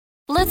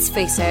Let's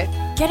face it,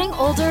 getting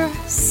older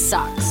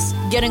sucks.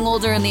 Getting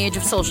older in the age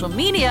of social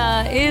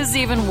media is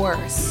even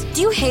worse.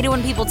 Do you hate it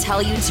when people tell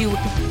you to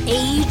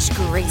age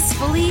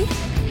gracefully?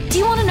 Do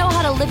you want to know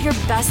how to live your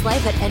best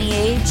life at any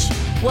age?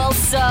 Well,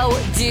 so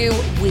do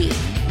we.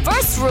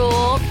 First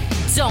rule,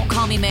 don't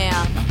call me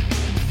ma'am.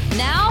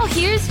 Now,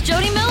 here's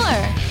Jodi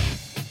Miller.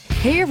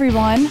 Hey,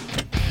 everyone.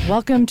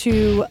 Welcome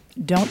to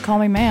Don't Call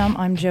Me Ma'am.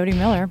 I'm Jodi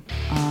Miller.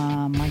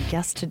 My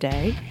guest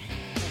today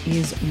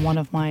is one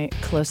of my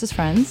closest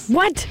friends.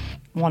 What?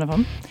 One of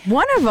them.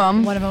 One of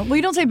them? One of them.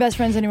 We don't say best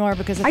friends anymore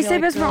because I say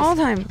like best friend all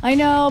the time. I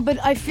know, but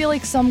I feel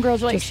like some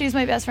girls are like, she's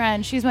my best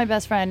friend, she's my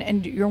best friend,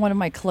 and you're one of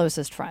my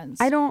closest friends.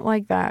 I don't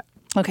like that.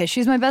 Okay,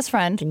 she's my best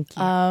friend. Thank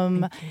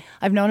you.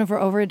 I've known her for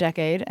over a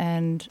decade,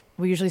 and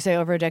we usually say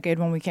over a decade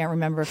when we can't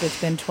remember if it's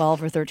been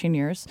 12 or 13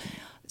 years.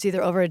 It's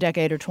either over a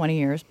decade or 20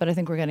 years, but I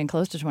think we're getting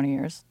close to 20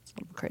 years. It's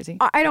a little crazy.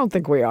 I don't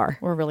think we are.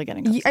 We're really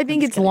getting close. I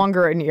think it's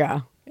longer, and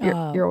yeah.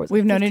 You're always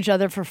we've known each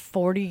other for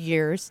 40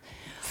 years.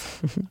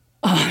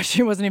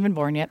 She wasn't even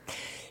born yet.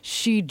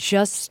 She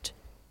just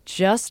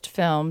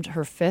filmed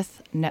her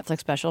 5th Netflix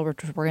special, which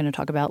we're going to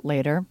talk about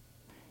later.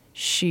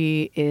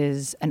 She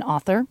is an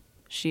author.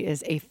 She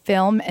is a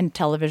film and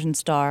television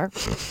star.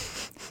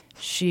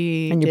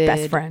 And your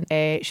best friend.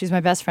 She's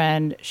my best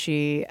friend.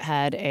 She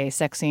had a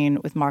sex scene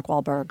with Mark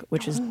Wahlberg,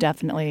 which is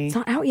definitely... It's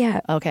not out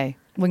yet. Okay.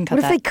 We can cut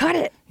that. What if they cut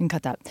it? You can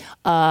cut that.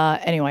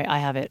 Anyway, I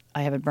have it.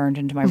 I have it burned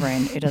into my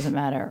brain. It doesn't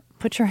matter.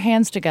 Put your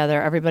hands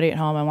together. Everybody at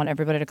home, I want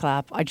everybody to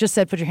clap. I just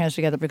said put your hands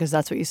together because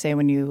that's what you say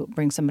when you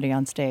bring somebody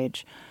on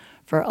stage.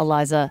 For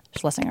Iliza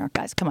Shlesinger.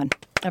 Guys, come on.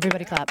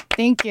 Everybody clap.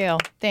 Thank you.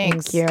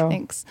 Thanks. Thank you.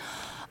 Thanks.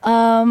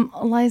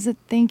 Iliza,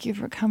 thank you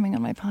for coming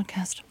on my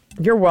podcast.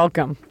 You're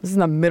welcome. This is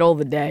in the middle of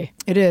the day.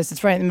 It is.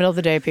 It's right in the middle of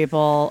the day,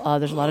 people.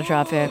 There's a lot of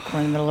traffic.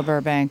 We're in the middle of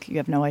Burbank. You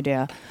have no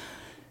idea.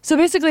 So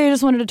basically, I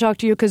just wanted to talk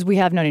to you because we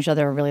have known each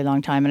other a really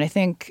long time. And I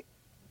think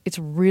it's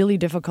really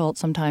difficult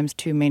sometimes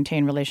to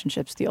maintain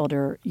relationships the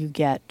older you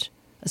get,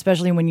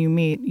 especially when you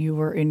meet. You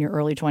were in your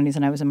early 20s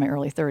and I was in my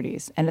early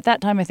 30s. And at that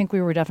time, I think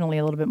we were definitely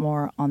a little bit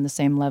more on the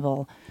same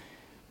level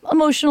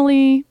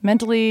emotionally,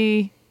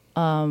 mentally.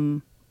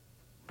 And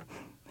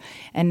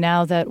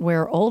now that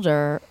we're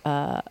older,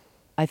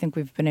 I think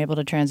we've been able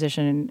to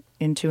transition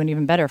into an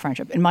even better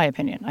friendship, in my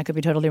opinion. I could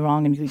be totally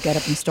wrong, and you could get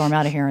up and storm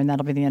out of here, and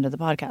that'll be the end of the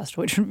podcast,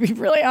 which would be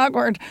really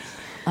awkward.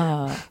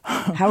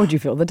 How would you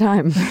feel the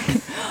time?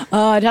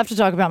 I'd have to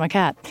talk about my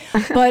cat.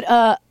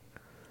 But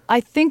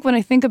I think when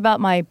I think about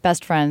my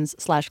best friends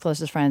 /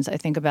 closest friends, I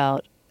think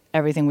about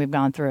everything we've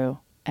gone through,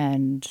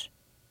 and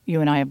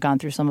you and I have gone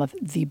through some of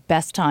the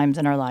best times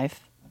in our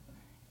life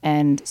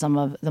and some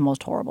of the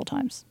most horrible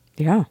times.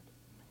 Yeah.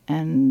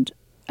 And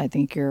I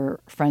think your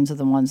friends are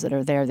the ones that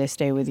are there. They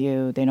stay with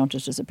you. They don't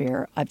just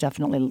disappear. I've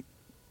definitely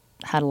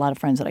had a lot of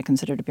friends that I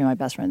consider to be my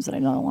best friends that I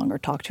no longer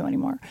talk to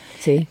anymore.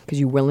 See? Because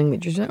you willingly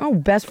just like, oh,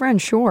 best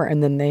friend, sure.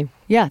 And then they...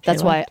 Yeah,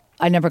 that's why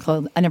I never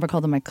called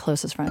them my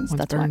closest friends.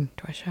 That's why.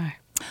 Twice shy.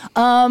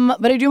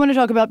 But I do want to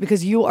talk about,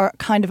 because you are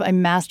kind of a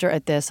master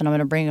at this, and I'm going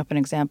to bring up an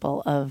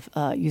example of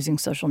using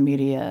social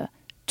media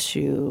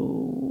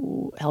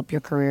to help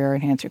your career,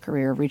 enhance your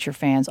career, reach your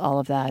fans, all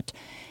of that.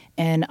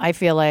 And I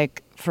feel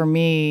like, for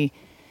me,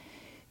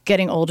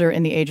 getting older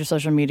in the age of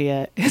social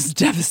media is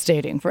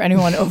devastating. For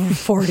anyone over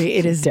 40,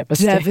 it is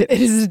devastating. It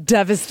is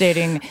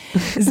devastating.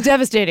 It's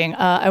devastating.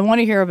 I want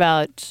to hear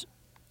about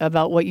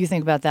what you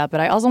think about that.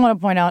 But I also want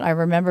to point out, I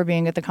remember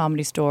being at the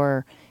Comedy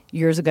Store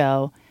years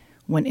ago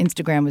when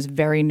Instagram was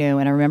very new.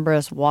 And I remember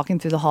us walking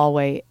through the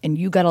hallway, and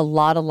you got a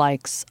lot of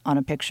likes on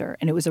a picture.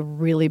 And it was a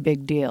really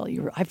big deal.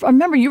 I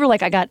remember you were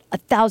like, I got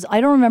 1,000. I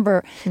don't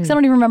remember, because I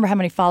don't even remember how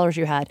many followers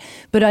you had.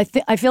 But I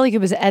feel like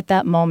it was at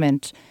that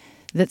moment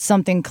that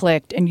something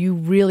clicked, and you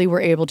really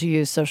were able to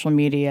use social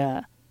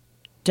media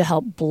to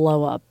help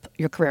blow up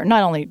your career.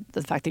 Not only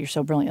the fact that you're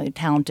so brilliantly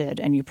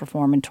talented and you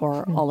perform and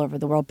tour all over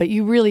the world, but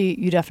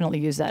you definitely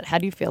use that. How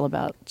do you feel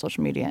about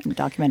social media and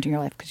documenting your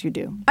life? Because you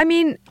do. I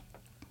mean,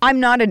 I'm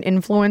not an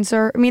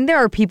influencer. I mean, there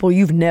are people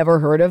you've never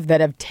heard of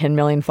that have 10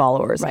 million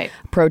followers. Right.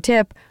 Pro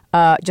tip,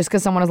 just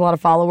because someone has a lot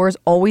of followers,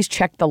 always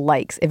check the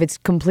likes. If it's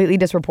completely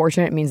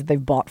disproportionate, it means that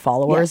they've bought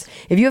followers.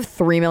 Yes. If you have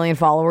 3 million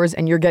followers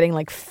and you're getting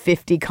like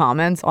 50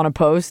 comments on a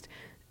post,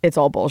 it's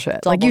all bullshit.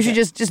 It's all bullshit.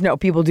 You should just know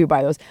people do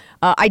buy those.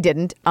 I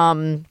didn't.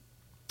 And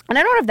I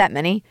don't have that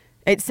many.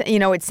 It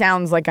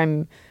sounds like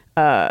I'm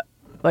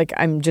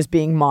just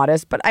being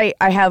modest, but I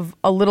have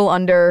a little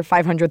under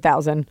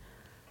 500,000.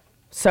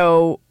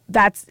 So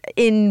that's,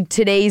 in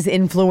today's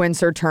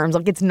influencer terms,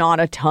 like, it's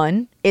not a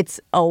ton. It's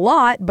a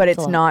lot, but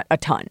it's not a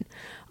ton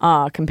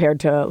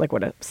compared to like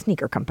what a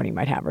sneaker company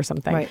might have or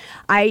something. Right.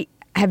 I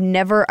didn't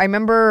get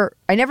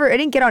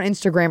on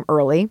Instagram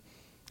early.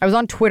 I was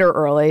on Twitter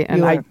early,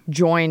 and I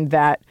joined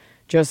that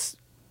just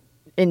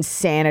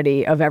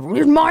insanity of everyone.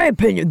 Here's my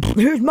opinion.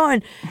 Here's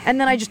mine.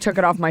 And then I just took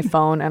it off my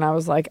phone, and I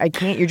was like, I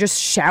can't. You're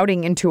just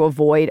shouting into a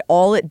void.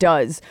 All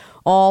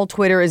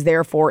Twitter is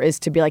there for is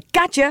to be like,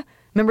 gotcha.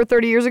 Remember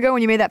 30 years ago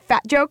when you made that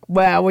fat joke?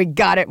 Well, we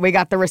got it. We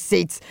got the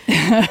receipts.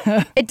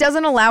 It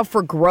doesn't allow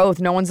for growth.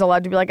 No one's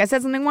allowed to be like, I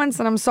said something once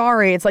and I'm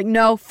sorry. It's like,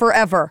 no,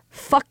 forever.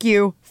 Fuck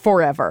you,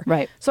 forever.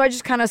 Right. So I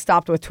just kind of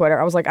stopped with Twitter.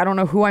 I was like, I don't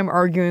know who I'm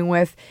arguing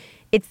with.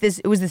 It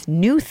was this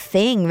new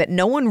thing that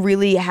no one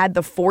really had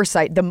the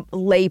foresight, the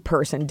lay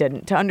person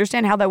didn't, to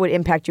understand how that would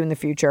impact you in the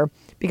future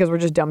because we're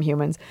just dumb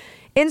humans.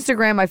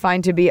 Instagram I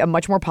find to be a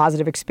much more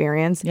positive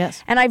experience.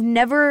 Yes. And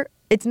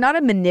it's not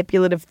a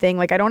manipulative thing.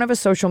 Like I don't have a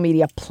social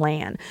media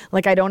plan.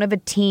 Like I don't have a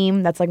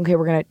team that's like, okay,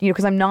 we're going to,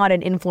 because I'm not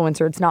an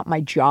influencer. It's not my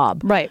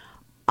job. Right.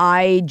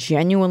 I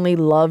genuinely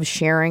love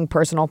sharing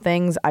personal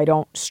things. I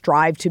don't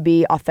strive to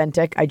be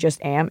authentic. I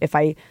just am. If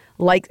I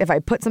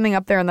put something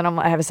up there and then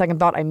I have a second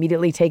thought, I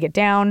immediately take it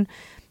down.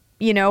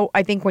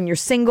 I think when you're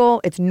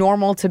single, it's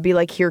normal to be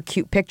like, here,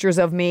 cute pictures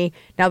of me.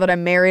 Now that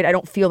I'm married, I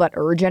don't feel that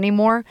urge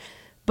anymore.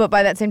 But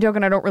by that same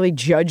token, I don't really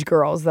judge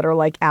girls that are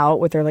like out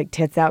with their like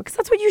tits out because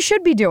that's what you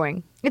should be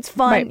doing. It's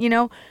fun,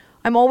 right.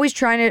 I'm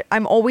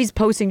always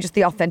posting just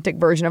the authentic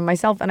version of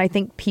myself. And I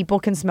think people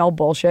can smell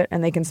bullshit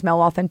and they can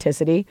smell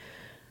authenticity.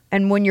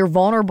 And when you're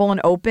vulnerable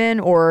and open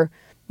or,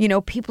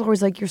 people are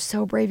always like, you're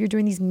so brave. You're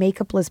doing these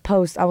makeupless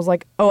posts. I was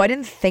like, oh, I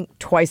didn't think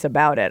twice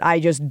about it. I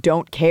just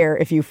don't care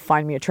if you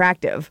find me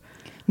attractive.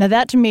 Now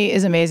that to me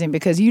is amazing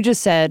because you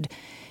just said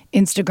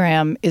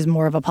Instagram is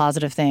more of a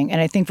positive thing.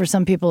 And I think for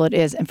some people it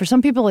is. And for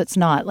some people it's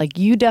not. Like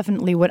you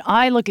definitely, what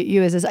I look at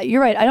you is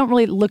you're right. I don't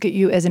really look at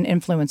you as an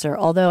influencer.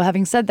 Although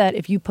having said that,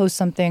 if you post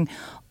something,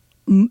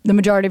 the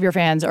majority of your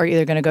fans are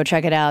either going to go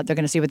check it out. They're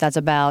going to see what that's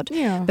about.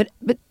 Yeah.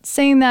 But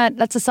saying that,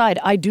 that's aside.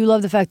 I do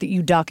love the fact that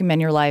you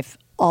document your life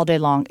all day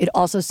long. It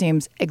also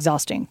seems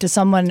exhausting to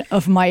someone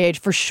of my age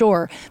for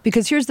sure.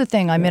 Because here's the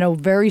thing. I'm in a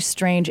very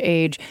strange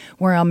age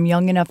where I'm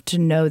young enough to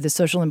know the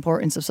social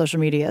importance of social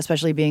media,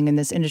 especially being in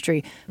this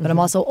industry. But I'm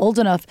also old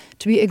enough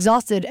to be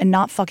exhausted and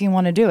not fucking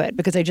want to do it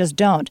because I just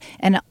don't.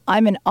 And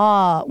I'm in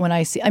awe when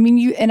I see,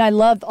 you, and I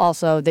love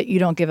also that you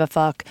don't give a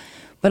fuck.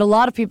 But a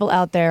lot of people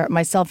out there,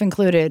 myself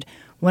included,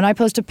 when I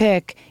post a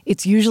pic,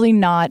 it's usually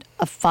not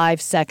a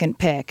 5-second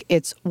pic.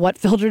 It's what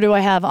filter do I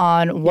have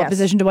on? What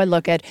position do I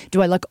look at?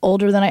 Do I look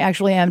older than I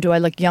actually am? Do I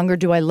look younger?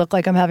 Do I look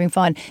like I'm having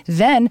fun?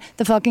 Then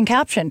the fucking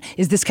caption.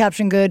 Is this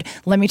caption good?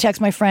 Let me text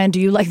my friend.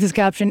 Do you like this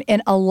caption?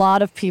 And a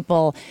lot of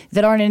people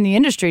that aren't in the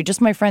industry, just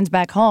my friends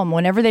back home,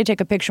 whenever they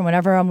take a picture,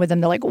 whenever I'm with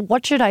them, they're like,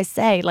 what should I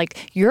say?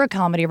 Like, you're a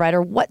comedy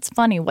writer. What's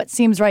funny? What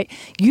seems right?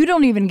 You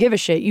don't even give a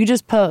shit. You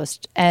just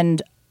post.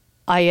 And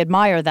I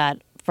admire that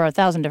for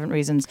 1,000 different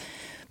reasons.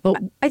 But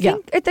I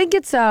think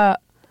it's I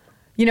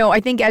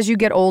think as you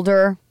get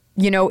older,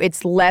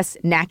 it's less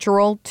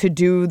natural to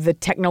do the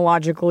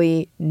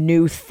technologically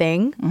new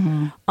thing.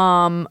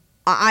 Mm-hmm.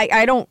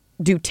 I don't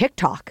do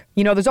TikTok.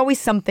 There's always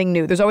something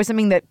new. There's always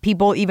something that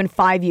people even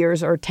 5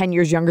 years or 10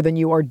 years younger than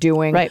you are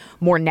doing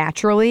more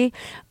naturally.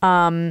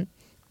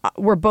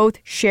 We're both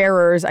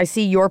sharers. I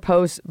see your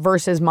posts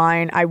versus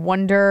mine. I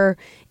wonder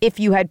if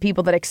you had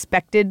people that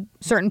expected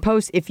certain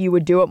posts, if you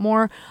would do it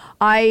more.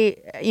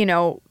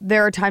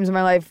 There are times in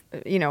my life,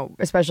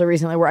 especially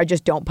recently, where I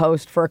just don't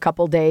post for a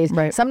couple days.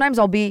 Right. Sometimes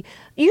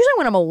usually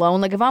when I'm alone,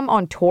 like if I'm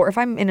on tour, if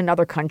I'm in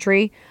another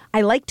country,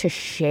 I like to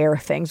share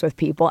things with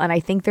people. And I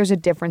think there's a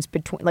difference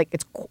between,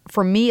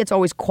 for me, it's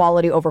always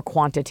quality over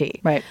quantity.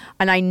 Right.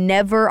 And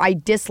I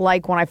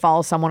dislike when I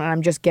follow someone and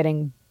I'm just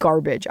getting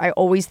garbage. I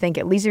always think,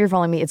 at least if you're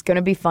following me, it's going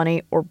to be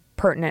funny or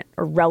pertinent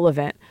or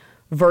relevant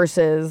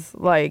versus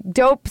like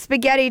dope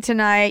spaghetti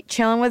tonight,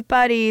 chilling with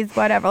buddies,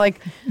 whatever.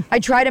 Like I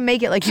try to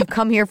make it like you've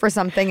come here for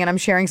something and I'm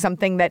sharing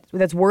something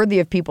that's worthy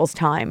of people's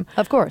time.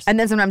 Of course. And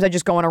then sometimes I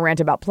just go on a rant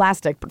about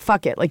plastic, but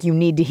fuck it. Like you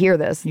need to hear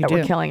this,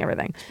 we're killing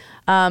everything.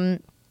 So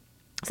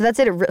that's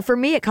it. For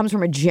me, it comes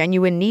from a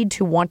genuine need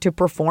to want to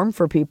perform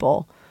for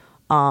people.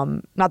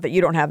 Not that you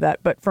don't have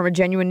that, but from a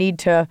genuine need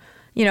to,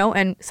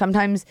 and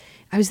sometimes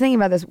I was thinking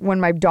about this when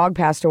my dog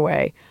passed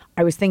away.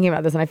 I was thinking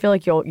about this and I feel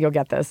like you'll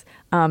get this.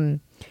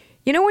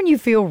 When you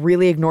feel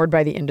really ignored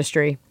by the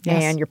industry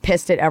and you're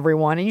pissed at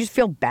everyone and you just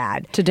feel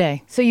bad.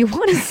 Today. So you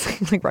want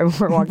to, like right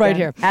before I walked in,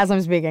 here, as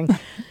I'm speaking,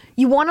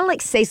 you want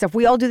to say stuff.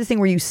 We all do this thing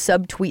where you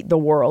subtweet the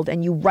world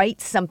and you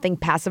write something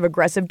passive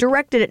aggressive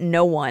directed at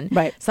no one.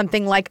 Right.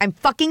 Something like, I'm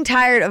fucking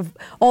tired of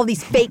all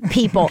these fake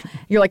people.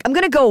 You're like, I'm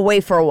going to go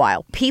away for a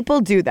while. People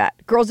do that.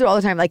 Girls do it all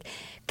the time. Like,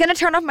 gonna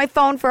turn off my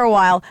phone for a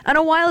while. And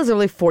a while is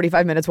literally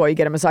 45 minutes while you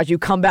get a massage. You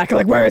come back, you're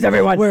like, where is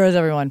everyone? Where is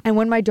everyone? And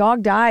when my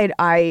dog died,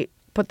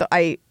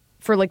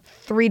 for like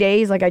 3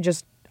 days, like I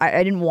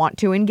didn't want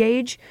to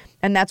engage.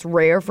 And that's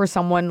rare for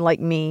someone like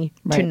me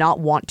to not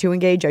want to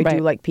engage. I do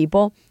like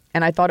people.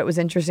 And I thought it was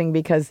interesting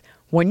because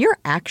when you're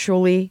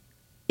actually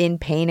in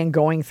pain and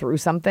going through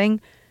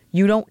something,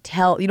 you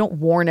don't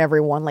warn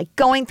everyone, like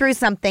going through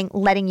something,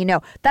 letting you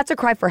know. That's a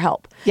cry for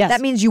help. Yes.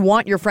 That means you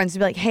want your friends to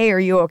be like, hey, are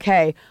you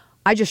okay?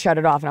 I just shut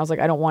it off and I was like,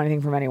 I don't want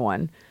anything from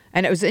anyone.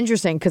 And it was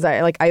interesting because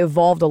I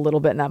evolved a little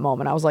bit in that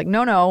moment. I was like,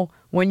 no,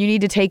 when you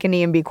need to take a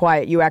knee and be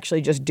quiet, you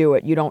actually just do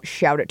it. You don't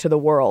shout it to the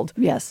world.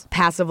 Yes.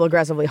 Passive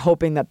aggressively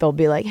hoping that they'll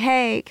be like,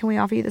 hey, can we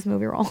offer you this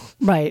movie role?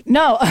 Right.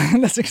 No,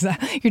 that's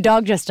exactly. Your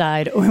dog just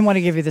died. We want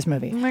to give you this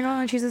movie. Oh my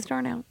God, she's a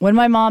star now. When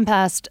my mom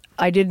passed,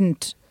 I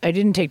didn't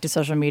take to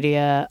social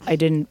media. I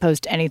didn't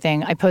post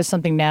anything. I post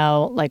something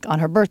now like on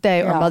her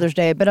birthday or Mother's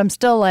Day, but I'm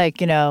still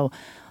like,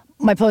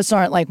 my posts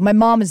aren't like, my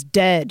mom is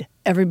dead.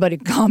 Everybody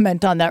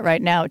comment on that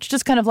right now. It's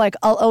just kind of like,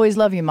 I'll always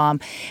love you,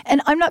 Mom.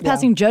 And I'm not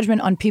passing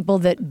judgment on people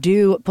that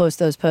do post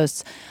those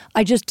posts.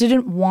 I just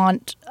didn't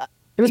want...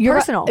 It was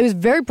personal. It was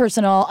very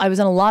personal. I was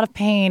in a lot of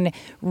pain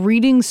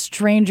reading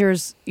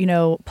strangers,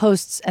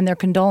 posts and their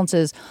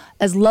condolences.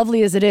 As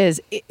lovely as it is,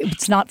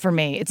 it's not for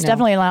me. It's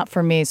definitely not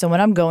for me. So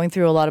when I'm going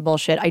through a lot of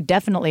bullshit,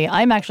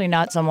 I'm actually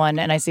not someone,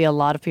 and I see a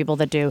lot of people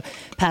that do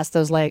pass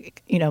those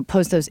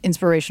post those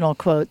inspirational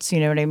quotes, you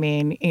know what I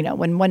mean?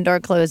 When one door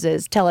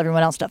closes, tell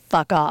everyone else to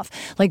fuck off.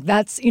 Like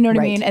that's, you know what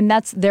I mean? And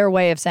that's their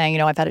way of saying,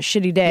 I've had a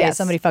shitty day. Yes.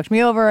 Somebody fucked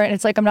me over. And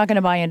it's like, I'm not going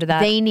to buy into that.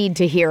 They need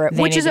to hear it,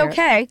 which is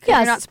okay. Yes.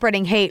 You're not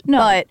spreading hate.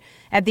 No. But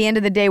at the end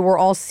of the day, we're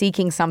all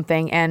seeking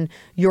something, and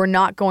you're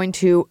not going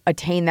to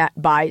attain that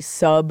by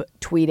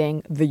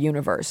sub-tweeting the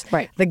universe.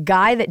 Right. The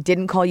guy that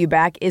didn't call you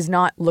back is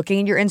not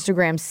looking at your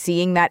Instagram,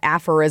 seeing that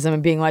aphorism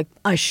and being like,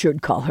 I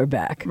should call her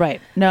back.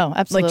 Right. No,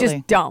 absolutely.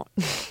 Just don't.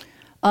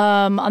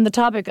 On the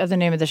topic of the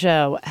name of the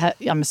show,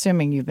 I'm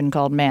assuming you've been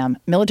called ma'am.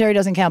 Military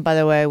doesn't count, by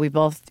the way. We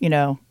both,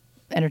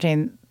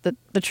 entertain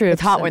the truth.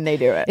 It's hot when they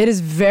do it. It is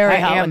very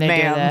hot when they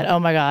ma'am. do that. Oh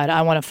my God,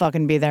 I want to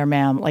fucking be their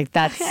ma'am. Like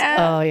that's,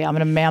 oh yeah, I'm going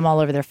to ma'am all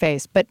over their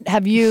face. But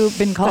have you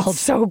been called? That's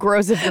so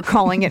gross if you're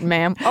calling it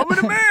ma'am. I'm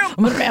going to ma'am.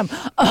 I'm going to ma'am.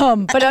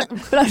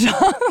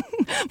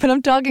 But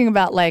I'm talking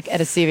about like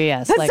at a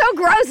CVS. That's like, so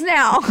gross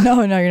now.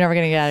 No, you're never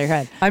going to get out of your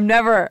head. I'm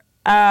never.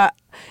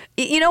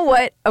 You know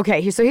what?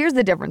 Okay, so here's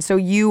the difference. So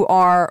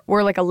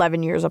we're like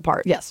 11 years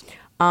apart. Yes.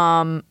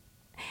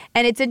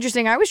 And it's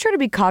interesting. I always try to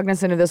be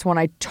cognizant of this when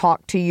I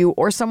talk to you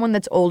or someone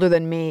that's older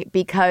than me,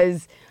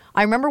 because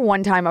I remember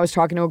one time I was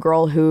talking to a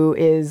girl who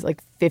is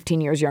like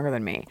 15 years younger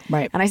than me.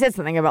 Right. And I said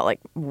something about like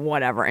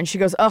whatever. And she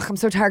goes, ugh, I'm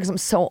so tired because I'm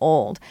so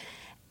old.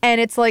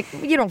 And it's like,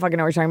 you don't fucking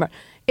know what you're talking about.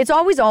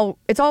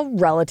 It's all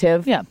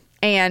relative. Yeah.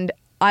 And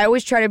I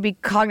always try to be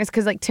cognizant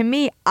because like to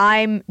me,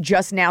 I'm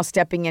just now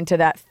stepping into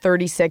that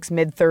 36,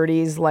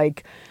 mid-30s.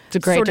 Like, it's a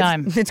great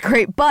time. It's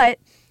great. But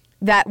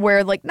that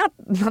where like not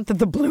that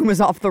the bloom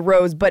is off the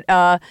rose, but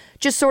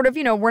just sort of,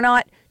 we're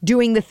not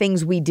doing the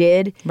things we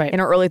did in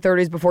our early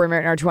 30s before we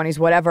married in our 20s,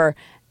 whatever.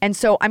 And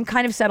so I'm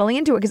kind of settling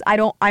into it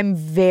because I'm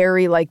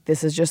very like,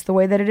 this is just the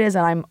way that it is.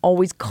 And I'm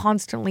always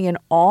constantly in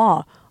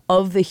awe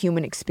of the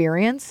human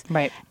experience.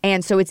 Right.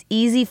 And so it's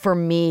easy for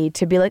me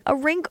to be like,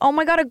 oh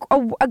my God,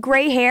 a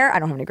gray hair. I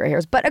don't have any gray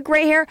hairs, but a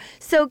gray hair,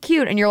 so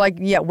cute. And you're like,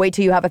 yeah, wait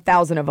till you have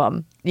 1,000 of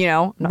them.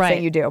 I'm not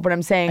saying you do, but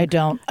I'm saying I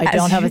don't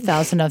have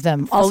 1,000 of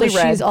them.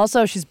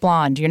 She's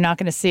blonde. You're not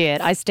going to see it.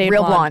 I stayed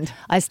real blonde.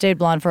 I stayed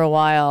blonde for a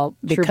while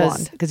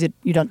because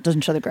you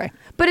doesn't show the gray.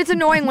 But it's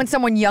annoying when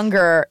someone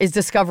younger is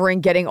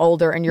discovering getting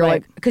older, and you're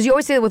like, because you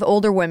always say that with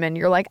older women,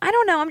 you're like, I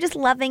don't know, I'm just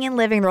loving and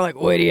living. They're like,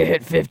 wait till you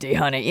hit 50,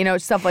 honey.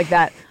 Stuff like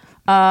that.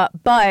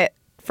 But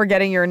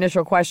forgetting your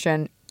initial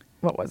question,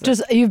 what was it?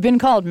 Just you've been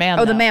called ma'am.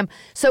 Oh, the ma'am.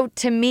 So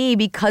to me,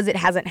 because it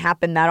hasn't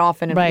happened that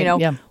often,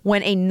 and,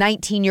 when a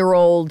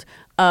 19-year-old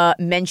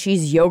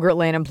Menchie's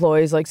Yogurtland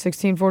employee is like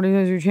 1640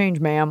 is your change,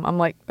 ma'am, I'm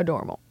like,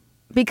 adorable,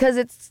 because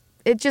it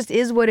just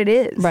is what it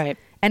is, right?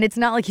 And it's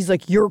not like he's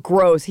like, you're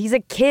gross. He's a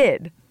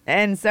kid,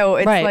 and so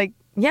it's like,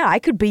 yeah, I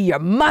could be your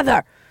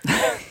mother.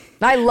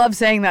 I love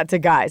saying that to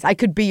guys. I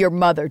could be your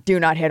mother. Do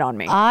not hit on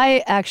me.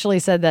 I actually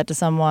said that to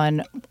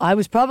someone. I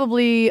was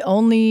probably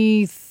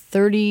only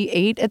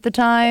 38 at the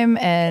time,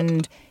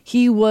 and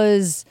he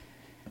was,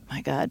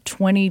 my God,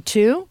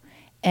 22.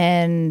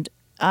 And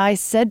I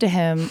said to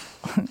him,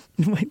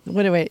 I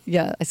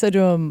said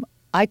to him,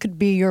 I could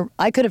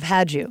have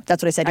had you.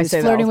 That's what I said. He was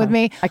flirting with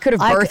me. I could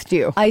have birthed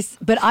you.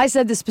 But I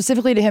said this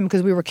specifically to him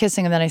because we were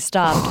kissing, and then I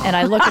stopped and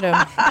I looked at him.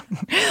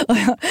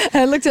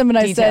 And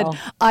I said,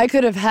 I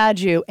could have had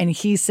you. And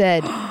he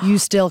said, you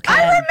still can.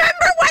 I remember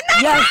when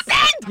that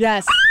happened.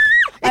 Yes.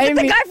 Is it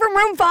the guy from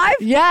Room 5?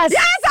 Yes.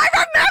 Yes, I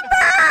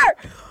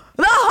remember.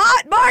 The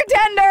hot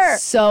bartender.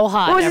 So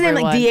hot. What was his name?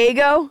 Like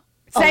Diego?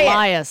 Say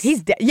Elias. It.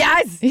 He's dead.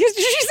 Yes. Did you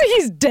say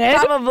he's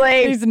dead?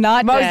 Probably. He's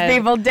not Most dead.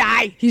 people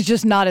die. He's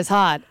just not as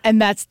hot.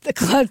 And that's the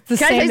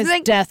same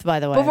as death, by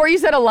the way. Before you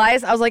said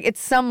Elias, I was like,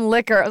 it's some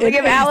liquor. I was like,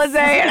 if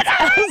Alizé.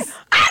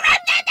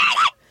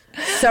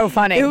 So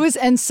funny. It was,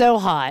 and so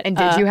hot. And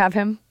did you have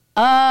him?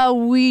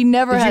 We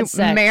never had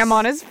sex. Ma'am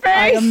on his face?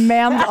 I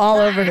mammed all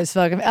over his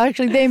fucking...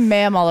 Actually, they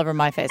ma'am all over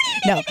my face.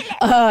 No.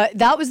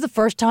 That was the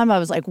first time I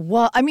was like,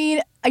 what? I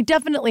mean, I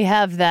definitely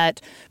have that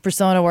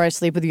persona where I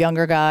sleep with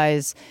younger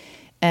guys.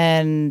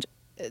 And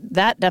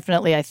that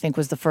definitely, I think,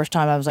 was the first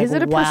time I was like, is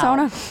it a wow.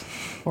 persona?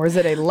 Or is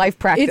it a life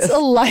practice? It's a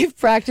life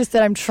practice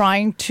that I'm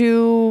trying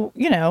to,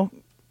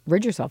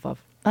 rid yourself of.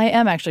 I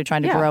am actually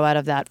trying to grow out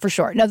of that, for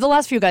sure. Now, the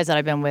last few guys that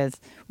I've been with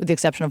the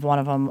exception of one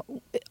of them,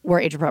 were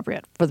age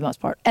appropriate for the most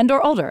part, and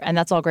or older, and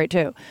that's all great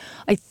too.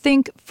 I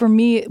think for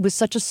me it was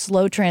such a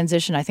slow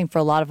transition. I think for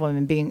a lot of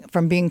women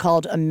being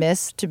called a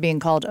miss to being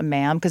called a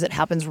ma'am, because it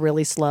happens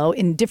really slow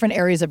in different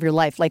areas of your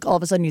life. Like all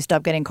of a sudden you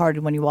stop getting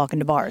carded when you walk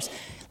into bars.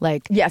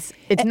 Like yes,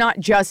 it's not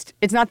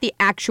the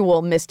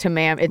actual miss to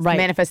ma'am. It's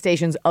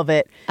manifestations of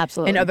it,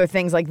 absolutely, and other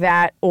things like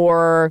that,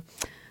 or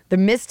the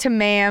miss to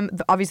ma'am.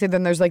 Obviously,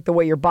 then there's like the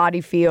way your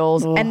body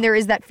feels, and there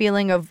is that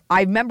feeling of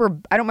I don't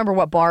remember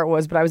what bar it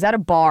was, but I was at a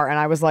bar and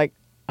I was like,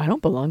 I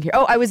don't belong here.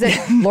 Oh, I was at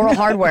Laurel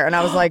Hardware, and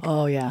I was like,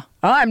 oh yeah,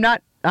 I'm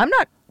not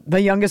the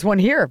youngest one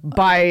here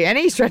by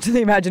any stretch of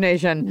the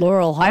imagination.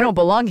 I don't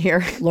belong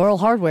here. Laurel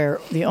Hardware,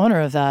 the owner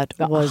of that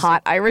was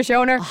hot Irish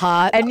owner.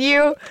 Hot. And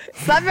you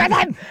slept with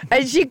him.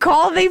 And she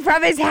called me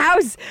from his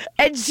house.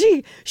 And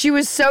she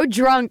was so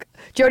drunk.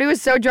 Jodi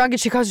was so drunk,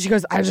 and she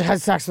goes, I just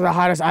had sex with the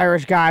hottest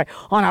Irish guy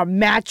on a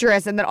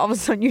mattress. And then all of a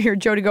sudden you hear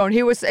Jodi going,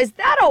 is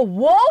that a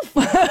wolf?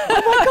 Oh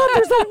my God,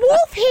 there's a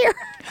wolf here.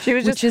 She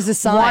was which is a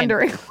sign,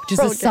 wandering. Which is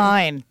a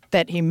sign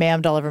that he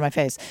mammed all over my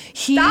face.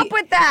 Stop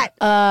with that.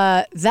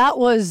 That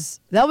was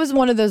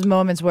one of those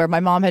moments where my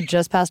mom had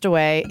just passed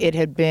away. It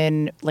had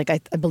been like I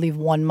believe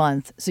 1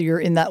 month. So you're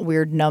in that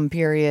weird numb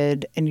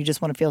period, and you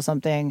just want to feel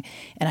something.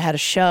 And I had a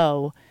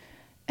show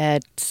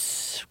at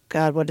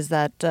God, what is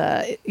that?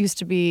 It used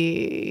to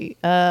be.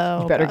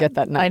 You better get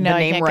that I know, the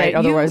name right.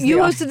 Otherwise, you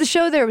hosted the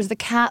show there. It was the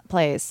Cat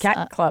Place.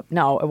 Cat Club.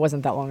 No, it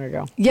wasn't that long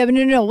ago. Yeah, but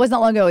no, it wasn't that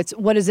long ago.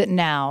 What is it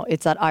now?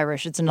 It's that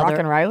Irish. It's another. Rock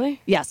and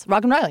Riley? Yes,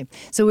 Rock and Riley.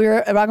 So we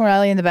were at Rock and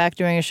Riley in the back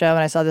doing a show, and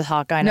I saw this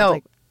hot guy. And I was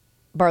like,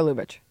 Bar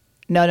Lubitsch.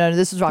 No,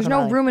 this is Rock and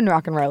Riley. There's no room in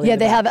Rock and Riley. Yeah,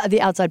 they have the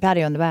outside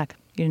patio in the back.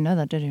 You didn't know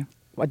that, did you?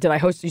 What did I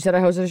host? You said I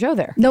hosted a show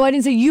there. No, I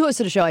didn't say you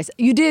hosted a show.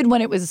 You did when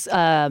it was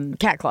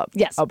Cat Club.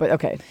 Yes. Oh, but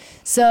okay.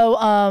 So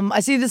I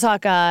see this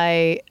hot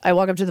guy. I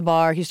walk up to the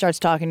bar. He starts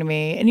talking to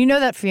me, and you know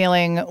that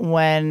feeling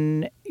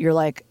when you're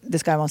like,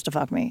 this guy wants to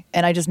fuck me,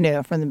 and I just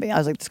knew from the beginning. I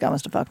was like, this guy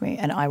wants to fuck me,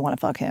 and I want to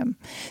fuck him.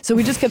 So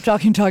we just kept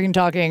talking,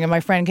 and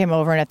my friend came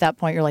over, and at that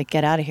point, you're like,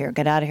 get out of here,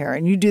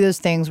 and you do those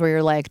things where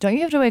you're like, don't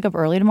you have to wake up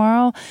early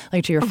tomorrow,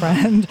 like to your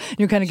friend?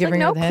 You're kind of giving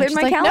her the hint. She's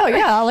like, no,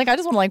 yeah, like I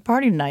just want to like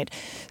party tonight.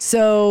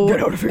 So get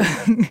out of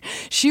here.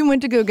 She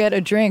went to go get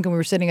a drink, and we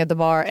were sitting at the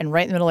bar, and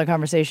right in the middle of the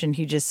conversation,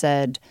 he just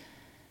said,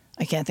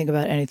 I can't think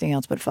about anything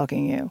else but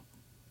fucking you.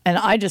 And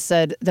I just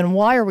said, then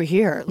why are we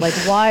here? Like,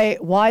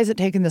 why is it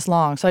taking this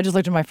long? So I just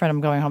looked at my friend,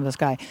 I'm going home with this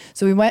guy.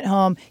 So we went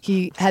home.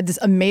 He had this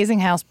amazing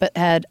house, but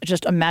had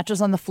just a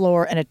mattress on the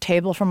floor and a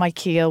table from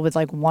IKEA with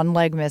like one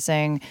leg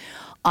missing.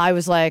 I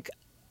was like,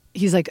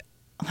 he's like,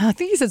 I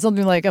think he said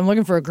something like, I'm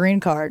looking for a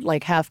green card,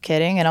 like half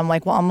kidding. And I'm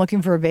like, well, I'm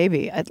looking for a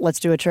baby. Let's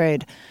do a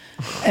trade.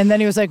 And then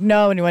he was like,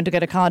 no. And he went to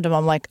get a condom.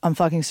 I'm like, I'm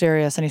fucking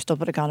serious. And he still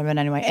put a condom in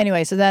anyway.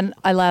 Anyway, so then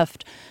I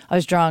left. I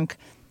was drunk.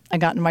 I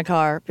got in my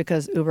car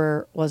because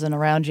Uber wasn't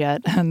around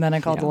yet. And then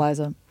I called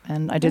Iliza.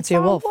 And I did see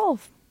a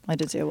wolf. I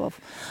did see a wolf.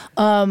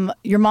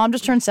 Your mom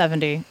just turned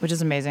 70, which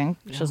is amazing.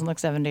 She doesn't look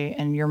 70.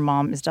 And your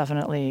mom is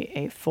definitely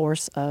a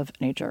force of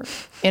nature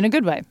in a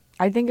good way.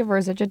 I think of her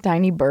as such a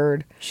tiny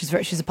bird. She's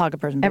a pocket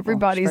person.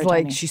 Everybody's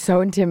like, tiny. She's so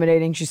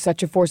intimidating. She's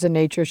such a force of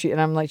nature. And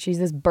I'm like, she's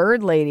this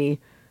bird lady.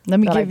 Let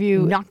me give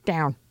you knocked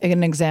down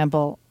an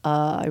example.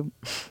 I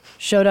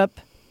showed up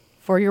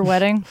for your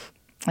wedding.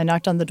 I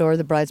knocked on the door.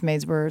 The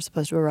bridesmaids were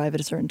supposed to arrive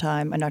at a certain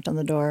time. I knocked on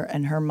the door,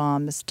 and her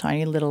mom, this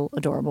tiny little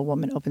adorable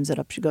woman, opens it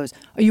up. She goes,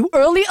 "Are you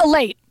early or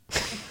late?"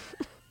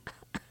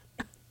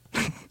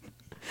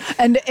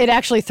 And it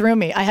actually threw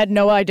me. I had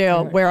no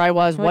idea where I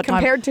was, what time.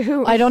 Compared to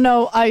who? I don't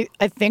know. I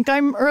think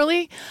I'm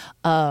early.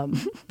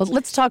 But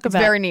let's talk about...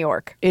 It's very New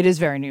York. It is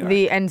very New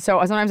York. And so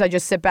sometimes I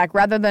just sit back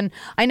rather than...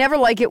 I never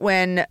like it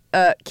when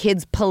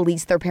kids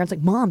police their parents.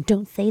 Like, Mom,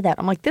 don't say that.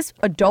 I'm like, this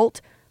adult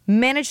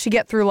managed to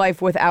get through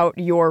life without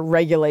your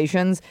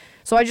regulations.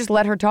 So I just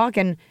let her talk.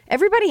 And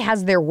everybody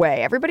has their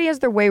way. Everybody has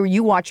their way where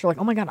you watch, you're like,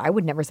 oh my God, I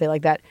would never say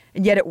like that.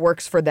 And yet it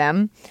works for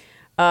them.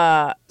 So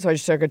I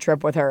just took a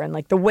trip with her and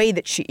like the way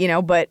that she, and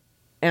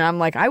I'm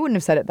like, I wouldn't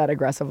have said it that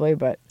aggressively,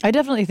 but. I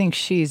definitely think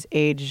she's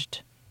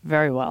aged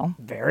very well.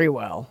 Very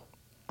well.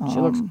 She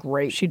looks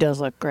great. She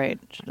does look great.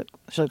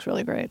 She looks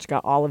really great. She's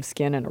got olive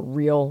skin and a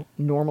real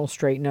normal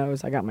straight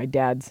nose. I got my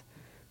dad's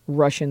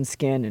Russian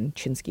skin and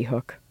Chinsky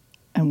hook.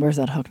 And where's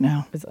that hook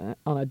now? It's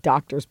on a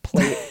doctor's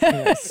plate in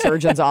a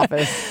surgeon's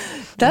office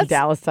in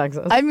Dallas,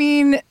 Texas. I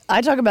mean,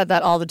 I talk about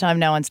that all the time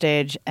now on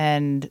stage,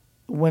 and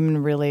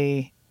women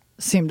really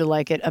seem to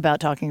like it about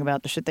talking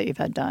about the shit that you've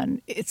had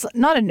done. It's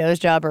not a nose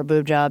job or a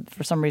boob job.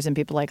 For some reason,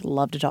 people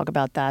love to talk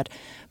about that.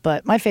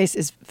 But my face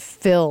is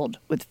filled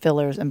with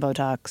fillers and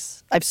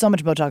Botox. I have so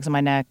much Botox in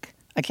my neck,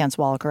 I can't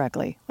swallow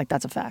correctly.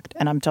 That's a fact.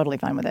 And I'm totally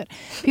fine with it.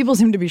 People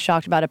seem to be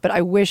shocked about it, but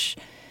I wish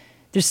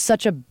there's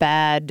such a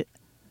bad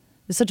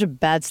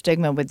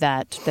stigma with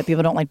that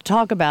people don't like to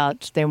talk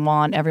about. They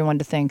want everyone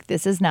to think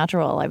this is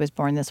natural. I was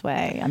born this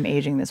way. I'm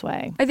aging this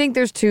way. I think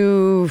there's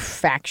two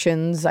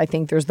factions. I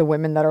think there's the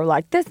women that are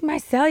like, this is my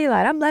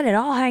cellulite. I'm letting it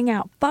all hang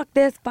out. Fuck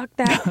this, fuck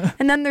that.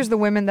 And then there's the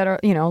women that are,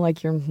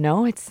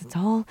 it's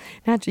all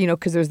natural,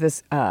 because there's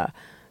this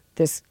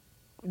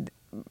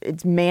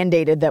it's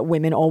mandated that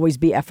women always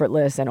be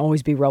effortless and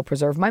always be well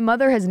preserved. My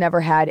mother has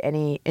never had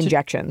any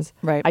injections.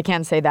 Right. I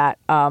can say that.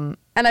 And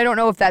I don't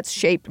know if that's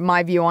shaped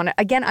my view on it.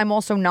 Again, I'm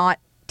also not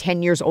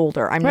 10 years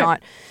older. I'm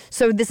not.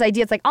 So this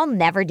idea, it's like, I'll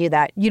never do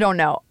that. You don't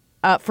know.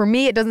 For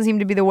me, it doesn't seem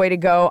to be the way to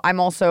go. I'm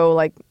also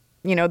like,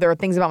 there are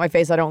things about my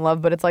face I don't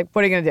love, but it's like,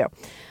 what are you going to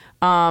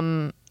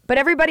do? But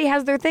everybody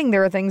has their thing.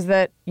 There are things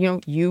that,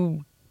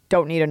 you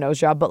don't need a nose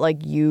job, but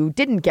like you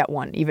didn't get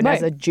one. Even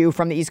as a Jew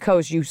from the East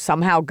Coast, you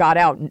somehow got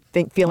out and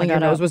feeling your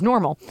nose was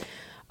normal.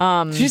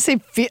 Did you say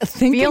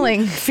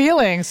feeling?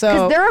 Feeling. So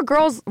because there are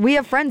girls, we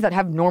have friends that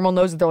have normal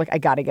noses. They're like, I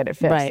got to get it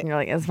fixed. Right. And you're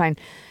like, it's fine.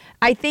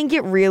 I think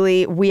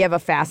we have a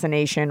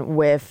fascination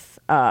with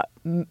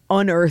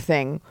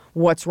unearthing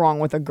what's wrong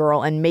with a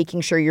girl and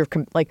making sure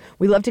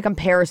we love to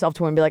compare ourselves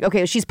to her and be like,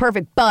 okay, she's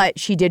perfect, but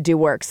she did do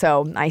work,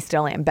 so I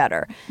still am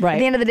better. Right. At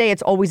the end of the day,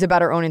 it's always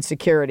about our own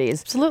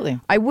insecurities. Absolutely.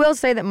 I will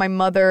say that my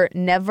mother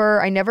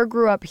I never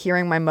grew up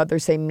hearing my mother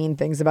say mean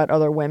things about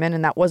other women,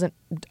 and that wasn't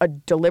a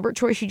deliberate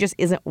choice. She just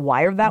isn't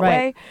wired that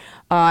way.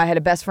 I had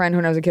a best friend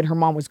when I was a kid. Her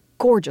mom was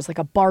gorgeous, like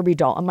a Barbie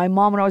doll, and my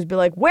mom would always be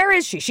like, where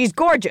is she? She's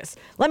gorgeous.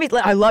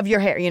 I love your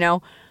hair,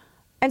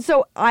 And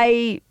so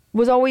I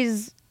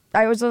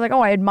was like,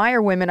 I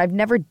admire women. I've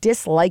never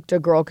disliked a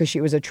girl because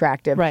she was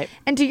attractive. Right.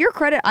 And to your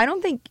credit,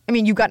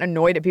 you've gotten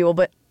annoyed at people,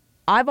 but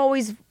I've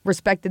always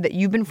respected that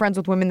you've been friends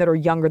with women that are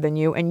younger than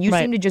you, and you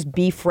seem to just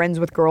be friends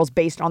with girls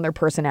based on their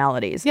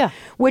personalities. Yeah.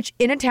 Which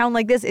in a town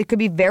like this, it could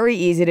be very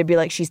easy to be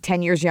like, she's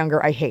 10 years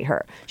younger, I hate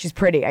her. She's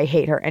pretty, I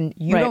hate her. And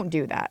you don't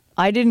do that.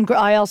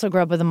 I also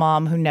grew up with a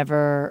mom who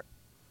never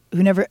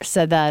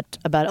said that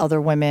about other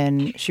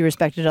women. She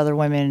respected other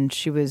women.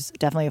 She was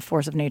definitely a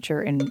force of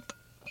nature in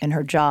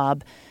her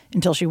job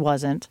until she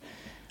wasn't.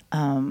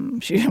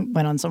 She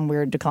went on some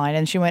weird decline,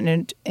 and she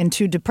went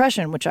into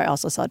depression, which I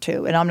also saw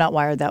too. And I'm not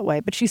wired that way,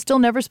 but she still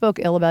never spoke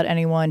ill about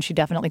anyone. She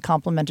definitely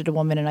complimented a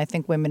woman, and I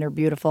think women are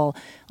beautiful.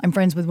 I'm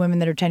friends with women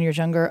that are 10 years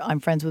younger. I'm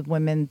friends with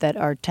women that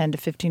are 10 to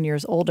 15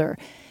 years older.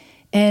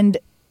 And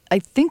I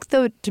think,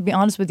 though, to be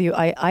honest with you,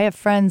 I have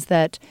friends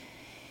that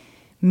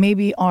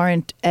maybe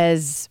aren't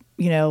as,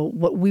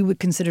 what we would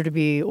consider to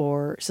be,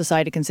 or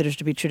society considers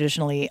to be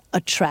traditionally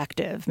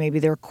attractive. Maybe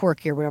they're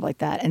quirky or whatever like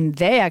that. And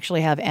they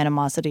actually have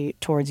animosity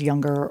towards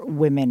younger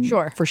women.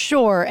 Sure. For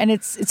sure. And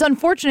it's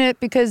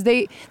unfortunate because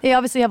they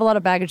obviously have a lot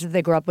of baggage that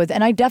they grew up with.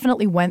 And I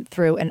definitely went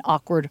through an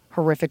awkward,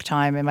 horrific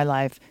time in my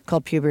life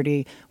called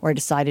puberty, where I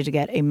decided to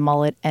get a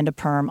mullet and a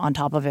perm on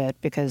top of it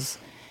because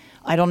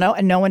I don't know.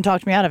 And no one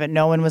talked me out of it.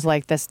 No one was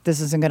like, this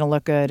isn't going to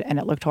look good. And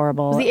it looked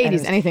horrible. It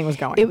was the 80s. Anything was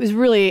going. It was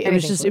really,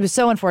 it was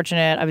so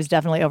unfortunate. I was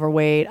definitely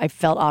overweight. I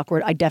felt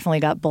awkward. I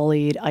definitely got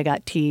bullied. I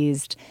got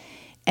teased.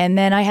 And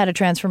then I had a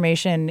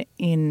transformation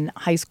in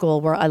high school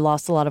where I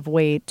lost a lot of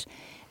weight.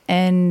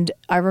 And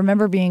I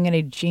remember being in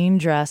a jean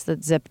dress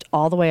that zipped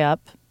all the way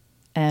up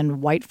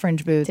and white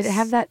fringe boots. Did it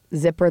have that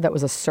zipper that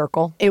was a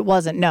circle? It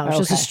wasn't. No, it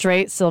was just a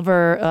straight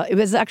silver. It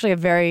was actually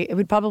it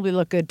would probably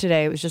look good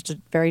today. It was just a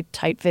very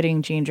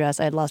tight-fitting jean dress.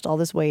 I had lost all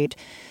this weight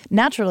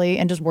naturally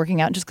and just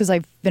working out just because I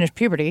finished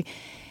puberty.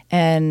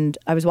 And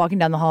I was walking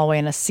down the hallway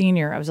and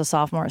I was a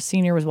sophomore, a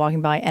senior was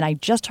walking by and I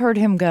just heard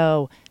him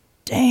go,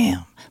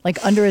 damn,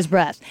 like under his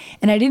breath.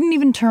 And I didn't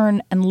even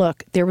turn and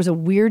look. There was a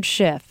weird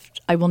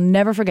shift. I will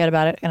never forget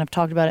about it. And I've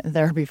talked about it in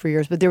therapy for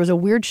years, but there was a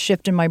weird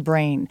shift in my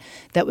brain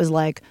that was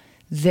like,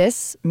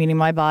 this, meaning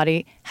my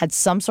body, had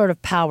some sort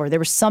of power. There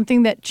was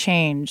something that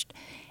changed,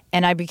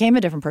 and I became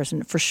a different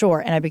person for sure.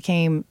 And I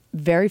became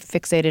very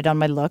fixated on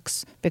my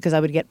looks because I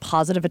would get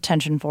positive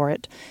attention for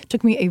it. It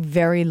took me a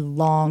very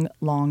long,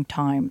 long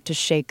time to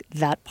shake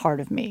that part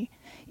of me.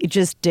 It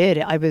just did.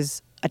 I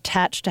was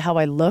attached to how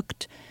I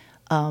looked.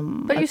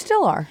 But you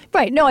still are.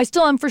 Right. No, I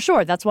still am for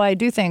sure. That's why I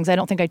do things. I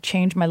don't think I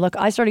changed my look.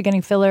 I started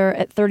getting filler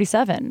at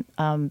 37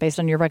 based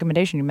on your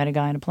recommendation. You met a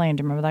guy on a plane.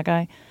 Do you remember that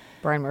guy?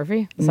 Brian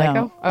Murphy?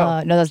 Psycho?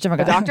 No, that's a different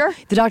guy. The doctor?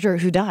 The doctor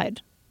who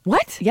died.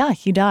 What? Yeah,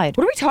 he died.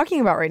 What are we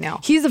talking about right now?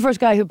 He's the first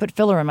guy who put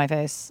filler in my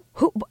face.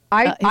 Who?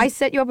 I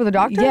set you up with a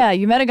doctor? Yeah,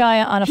 you met a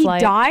guy on a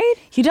flight. He died?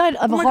 He died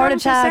of a heart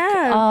attack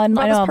on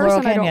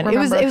Laurel Canyon. It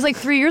was like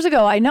 3 years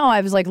ago. I know.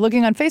 I was like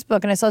looking on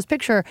Facebook and I saw his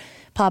picture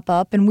pop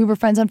up and we were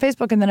friends on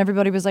Facebook and then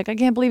everybody was like, I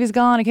can't believe he's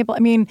gone.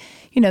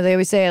 They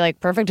always say like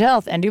perfect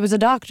health and he was a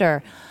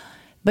doctor.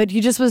 But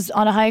he just was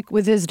on a hike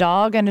with his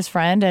dog and his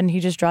friend and he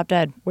just dropped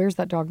dead. Where's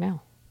that dog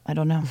now? I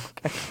don't know.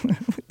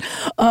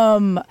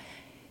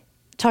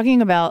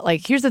 Talking about,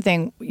 like, here's the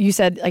thing. You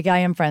said, like, I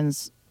am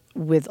friends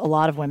with a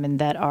lot of women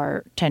that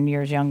are 10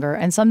 years younger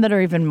and some that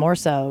are even more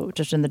so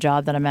just in the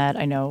job that I'm at.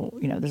 I know,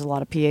 there's a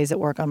lot of PAs that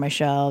work on my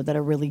show that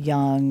are really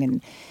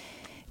young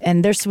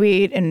and they're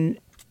sweet and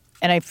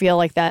I feel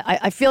like that.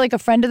 I feel like a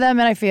friend to them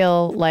and I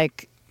feel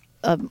like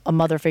a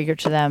mother figure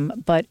to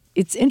them. But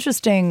it's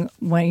interesting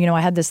when,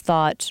 I had this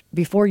thought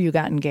before you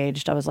got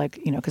engaged. I was like,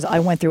 because I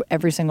went through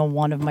every single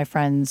one of my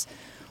friends'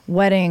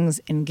 weddings,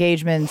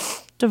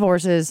 engagements,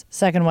 divorces,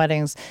 second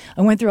weddings.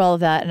 I went through all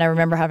of that, and I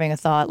remember having a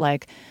thought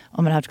like,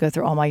 I'm going to have to go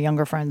through all my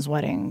younger friends'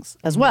 weddings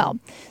as well.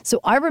 So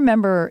I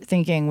remember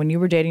thinking when you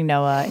were dating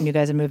Noah and you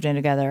guys had moved in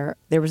together,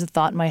 there was a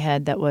thought in my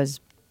head that was,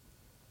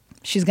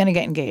 she's going to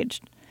get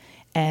engaged.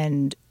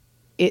 And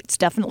it's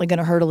definitely going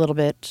to hurt a little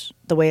bit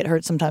the way it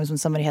hurts sometimes when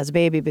somebody has a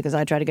baby, because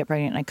I tried to get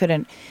pregnant and I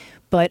couldn't.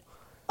 But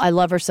I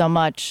love her so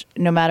much,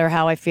 no matter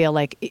how I feel.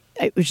 Like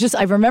it was just,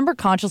 I remember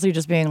consciously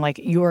just being like,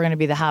 you are going to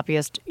be the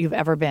happiest you've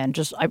ever been.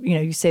 Just,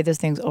 you say those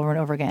things over and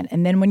over again.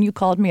 And then when you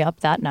called me up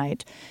that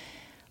night,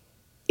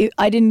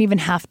 I didn't even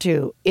have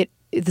to.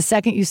 The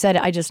second you said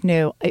it, I just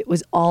knew it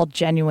was all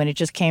genuine. It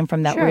just came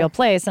from that real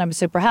place, and I was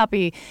super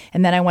happy.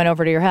 And then I went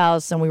over to your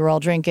house, and we were all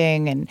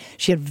drinking, and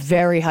she had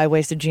very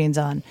high-waisted jeans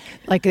on.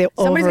 Like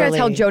somebody's got to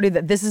tell Jodi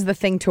that this is the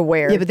thing to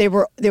wear. Yeah, but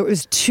there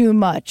was too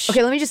much.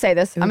 Okay, let me just say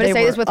this. I'm going to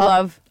say this with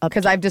love,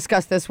 because I've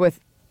discussed this with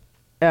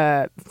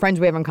friends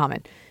we have in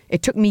common.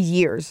 It took me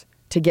years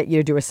to get you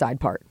to do a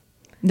side part.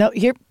 No,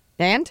 here.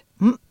 And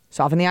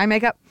soften the eye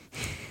makeup.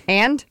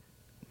 And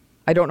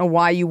I don't know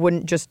why you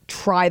wouldn't just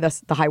try the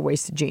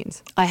high-waisted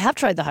jeans. I have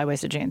tried the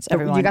high-waisted jeans,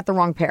 everyone. You got the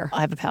wrong pair.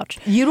 I have a pouch.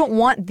 You don't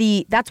want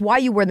that's why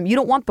you wear them. You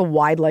don't want the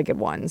wide-legged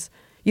ones.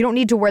 You don't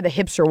need to wear the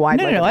hipster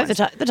wide-legged No, I ones.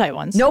 have the tight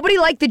ones. Nobody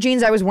liked the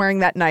jeans I was wearing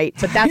that night,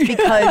 but that's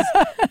because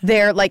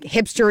they're like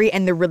hipstery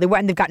and they're really wet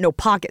and they've got no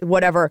pocket,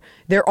 whatever.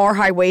 There are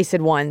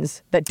high-waisted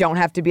ones that don't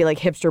have to be like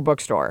hipster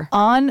bookstore.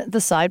 On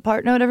the side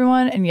part note,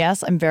 everyone, and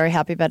yes, I'm very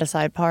happy about a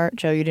side part.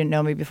 Joe, you didn't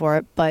know me before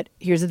it, but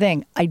here's the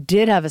thing. I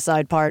did have a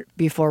side part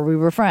before we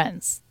were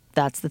friends.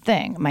 That's the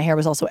thing. My hair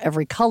was also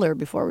every color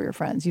before we were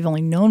friends. You've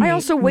only known me. I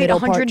also weighed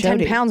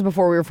 110 pounds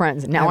before we were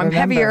friends. Now I'm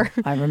heavier.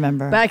 I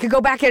remember. But I could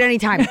go back at any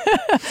time.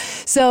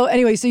 So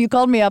anyway, so you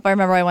called me up. I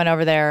remember I went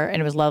over there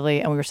and it was lovely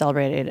and we were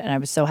celebrated and I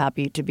was so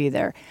happy to be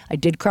there. I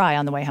did cry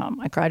on the way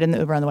home. I cried in the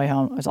Uber on the way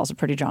home. I was also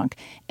pretty drunk.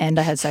 And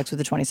I had sex with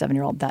a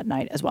 27-year-old that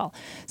night as well.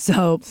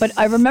 So, but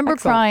I remember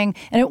crying,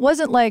 and it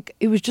wasn't like,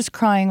 it was just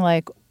crying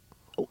like,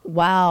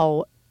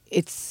 wow,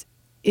 it's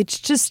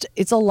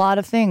a lot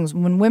of things.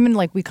 When women,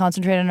 like, we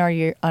concentrate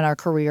on our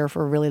career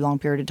for a really long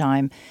period of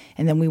time,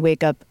 and then we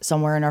wake up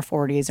somewhere in our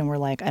 40s and we're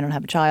like, I don't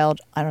have a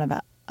child, I don't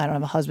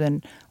have a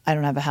husband, I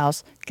don't have a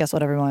house. Guess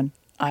what, everyone?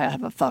 I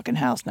have a fucking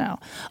house now.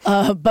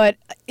 But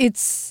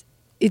it's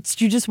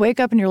you just wake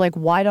up and you're like,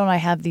 why don't I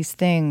have these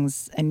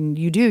things? And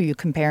you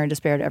compare and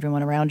despair to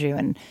everyone around you.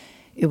 And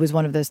it was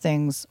one of those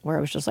things where I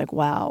was just like,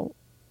 wow,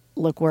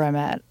 look where I'm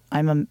at.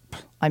 I'm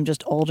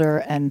just older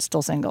and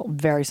still single,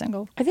 very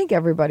single. I think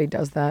everybody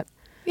does that.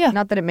 Yeah.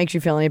 Not that it makes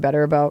you feel any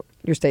better about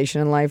your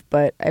station in life,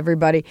 but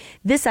everybody,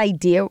 this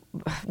idea,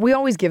 we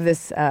always give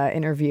this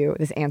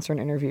answer in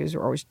interviews.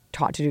 We're always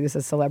taught to do this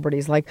as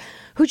celebrities. Like,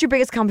 who's your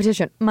biggest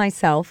competition?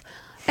 Myself.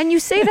 And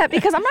you say that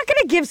because I'm not going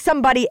to give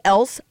somebody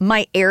else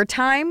my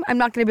airtime. I'm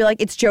not going to be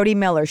like, it's Jodi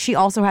Miller. She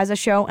also has a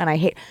show and I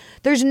hate.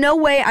 There's no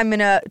way I'm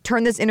going to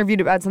turn this interview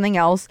about something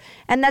else.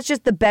 And that's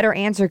just the better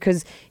answer,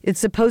 because it's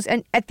supposed,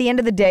 and at the end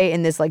of the day,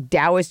 in this like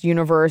Taoist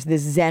universe,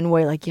 this Zen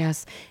way, like,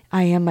 yes,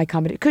 I am my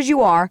competition. Because you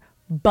are,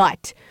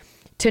 but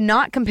to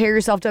not compare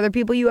yourself to other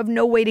people, you have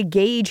no way to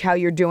gauge how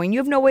you're doing. You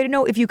have no way to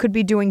know if you could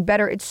be doing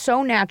better. It's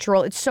so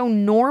natural. It's so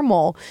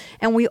normal.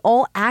 And we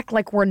all act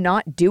like we're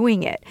not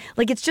doing it.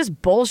 Like, it's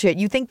just bullshit.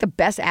 You think the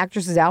best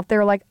actresses out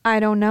there are like, I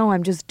don't know,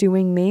 I'm just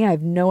doing me. I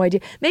have no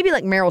idea. Maybe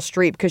like Meryl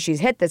Streep, because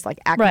she's hit this like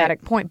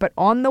acrobatic point. But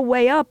on the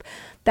way up,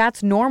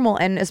 that's normal.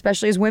 And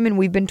especially as women,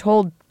 we've been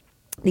told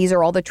these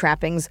are all the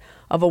trappings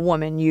of a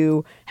woman.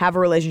 You have a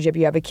relationship,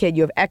 you have a kid,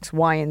 you have X,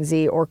 Y, and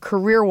Z, or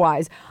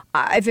career-wise.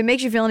 If it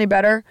makes you feel any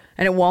better,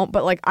 and it won't,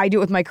 but like I do it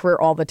with my career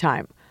all the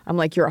time. I'm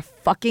like, you're a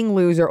fucking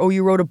loser. Oh,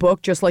 you wrote a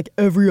book just like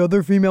every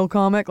other female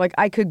comic? Like,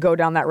 I could go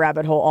down that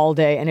rabbit hole all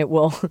day, and it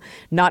will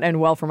not end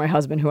well for my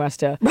husband, who has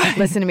to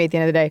listen to me at the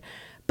end of the day.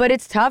 But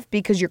it's tough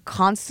because you're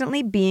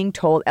constantly being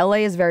told, LA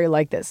is very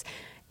like this.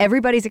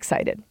 Everybody's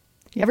excited.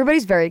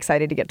 Everybody's very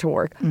excited to get to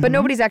work, but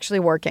nobody's actually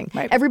working.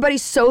 Right.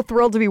 Everybody's so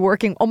thrilled to be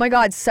working. Oh my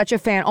God, such a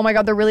fan. Oh my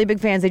God, they're really big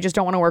fans. They just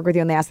don't want to work with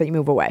you and they ask that you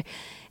move away.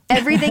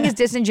 Everything is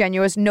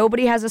disingenuous.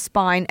 Nobody has a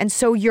spine. And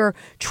so you're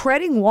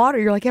treading water.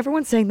 You're like,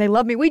 everyone's saying they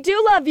love me. We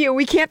do love you.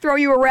 We can't throw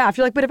you a raft.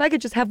 You're like, but if I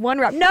could just have one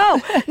raft. No,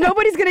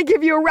 nobody's going to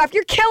give you a raft.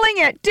 You're killing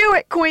it. Do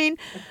it, queen.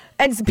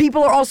 And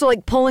people are also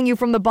like pulling you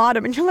from the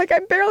bottom. And you're like,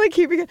 I'm barely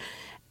keeping it.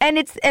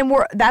 And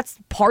that's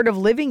part of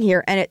living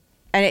here. And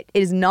it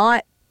is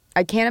not,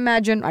 I can't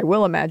imagine, I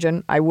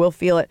will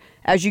feel it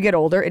as you get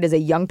older. It is a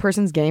young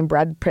person's game.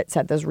 Brad Pitt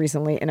said this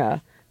recently in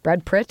an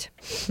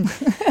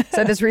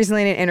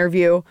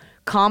interview.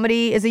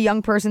 Comedy is a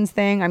young person's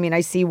thing. I mean,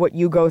 I see what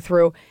you go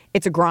through.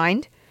 It's a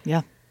grind.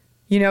 Yeah.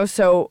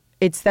 So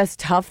it's this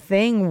tough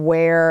thing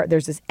where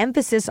there's this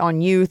emphasis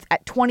on youth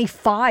at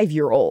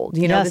 25-year-old,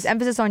 this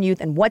emphasis on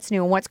youth and what's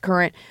new and what's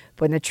current.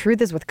 But the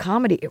truth is, with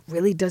comedy, it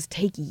really does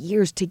take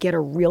years to get a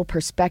real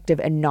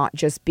perspective and not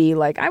just be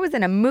like, I was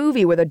in a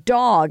movie with a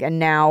dog and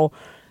now,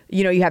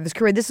 you have this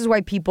career. This is why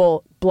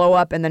people blow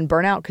up and then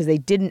burn out, because they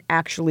didn't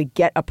actually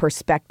get a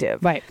perspective.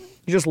 Right.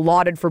 You're just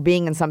lauded for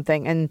being in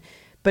something. And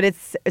But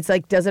it's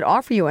like, does it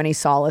offer you any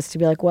solace to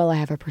be like, well, I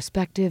have a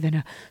perspective and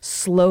a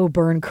slow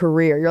burn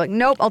career? You're like,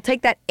 nope, I'll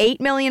take that $8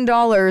 million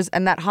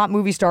and that hot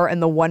movie star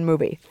and the one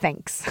movie.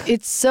 Thanks.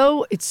 It's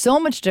so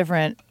much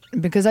different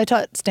because I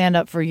taught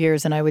stand-up for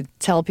years, and I would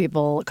tell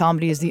people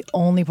comedy is the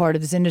only part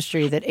of this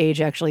industry that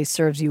age actually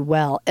serves you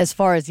well. As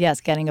far as,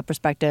 yes, getting a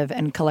perspective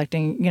and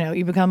collecting,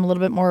 you become a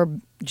little bit more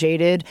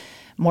jaded,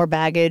 more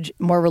baggage,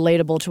 more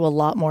relatable to a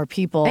lot more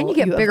people. And you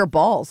get bigger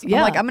balls.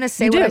 Yeah, I'm going to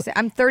say what I say.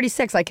 I'm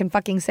 36. I can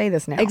fucking say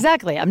this now.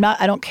 Exactly.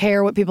 I don't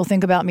care what people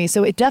think about me.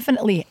 So it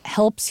definitely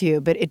helps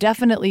you, but it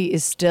definitely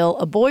is still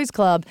a boys'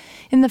 club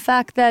in the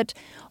fact that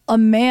a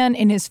man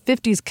in his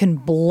 50s can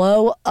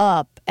blow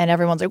up and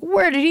everyone's like,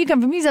 where did he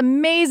come from? He's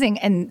amazing,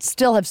 and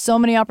still have so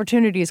many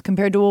opportunities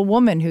compared to a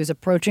woman who's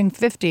approaching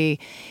 50.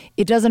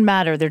 It doesn't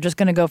matter. They're just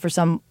going to go for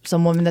some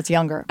woman that's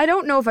younger. I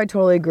don't know if I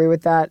totally agree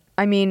with that.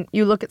 I mean,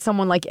 you look at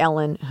someone like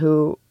Ellen,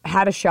 who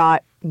had a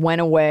shot,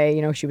 went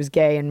away, she was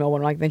gay and no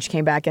one liked, then she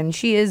came back and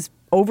she is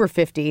over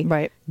 50,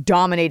 right,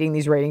 dominating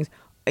these ratings.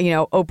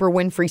 Oprah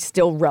Winfrey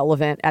still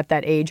relevant at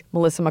that age,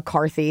 Melissa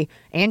McCarthy,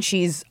 and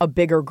she's a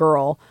bigger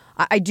girl.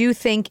 I do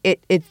think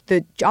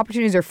the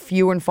opportunities are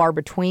few and far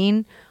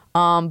between,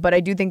 but I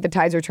do think the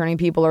tides are turning.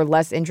 People are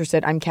less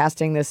interested. I'm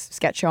casting this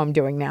sketch show I'm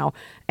doing now,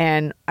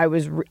 and I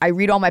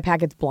read all my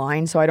packets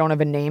blind, so I don't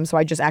have a name, so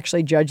I just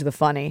actually judge the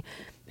funny.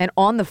 And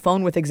on the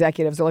phone with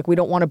executives, they're like, we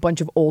don't want a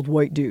bunch of old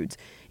white dudes.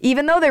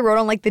 Even though they wrote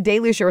on like The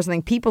Daily Show or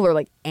something, people are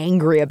like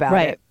angry about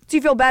it. So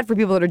you feel bad for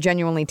people that are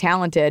genuinely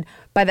talented.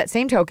 By that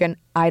same token,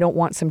 I don't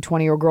want some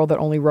 20-year-old girl that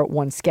only wrote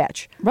one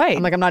sketch. Right.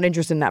 I'm not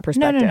interested in that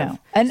perspective. No.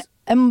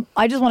 And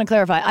I just want to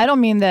clarify, I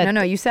don't mean that...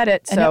 No, you said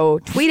it. So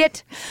tweet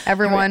it.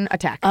 Everyone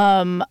attack.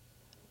 I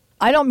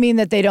don't mean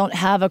that they don't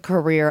have a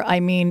career. I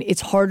mean,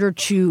 it's harder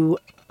to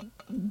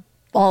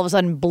all of a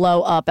sudden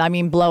blow up. I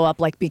mean, blow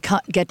up, like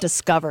get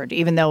discovered,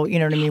 even though, you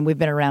know what I mean, we've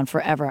been around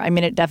forever. I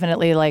mean, it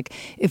definitely, like,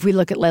 if we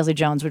look at Leslie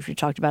Jones, which we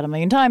talked about a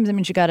million times, I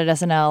mean, she got at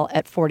SNL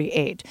at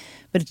 48.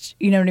 But, it's,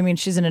 you know what I mean,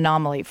 she's an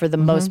anomaly for the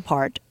most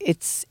part.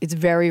 It's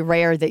very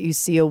rare that you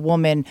see a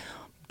woman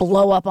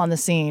blow up on the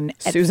scene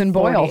at Susan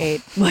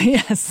 48. Boyle. Well,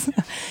 yes.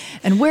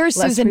 And where's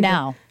Susan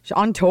now? She's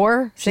on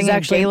tour, singing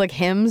Gaelic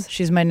hymns.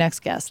 She's my next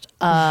guest.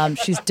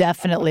 She's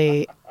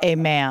definitely a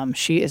ma'am.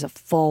 She is a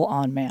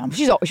full-on ma'am.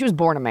 She was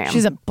born a ma'am.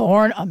 She's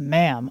born a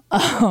ma'am.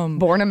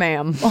 Born a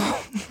ma'am.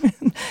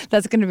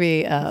 That's going to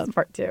be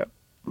part 2.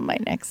 My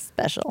next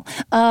special.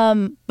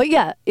 But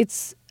yeah,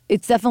 it's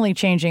definitely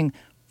changing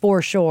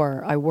for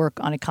sure. I work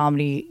on a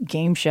comedy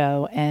game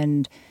show,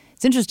 and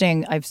it's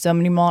interesting. I have so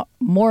many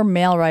more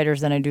male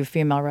writers than I do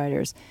female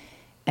writers,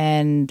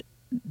 and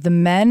the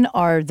men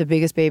are the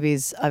biggest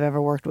babies I've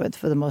ever worked with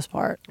for the most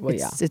part. Well,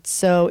 it's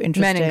so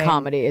interesting. Men in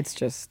comedy,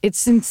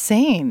 it's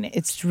insane.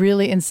 It's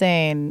really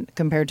insane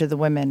compared to the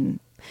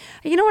women.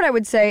 You know what I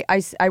would say?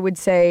 I would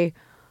say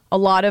a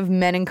lot of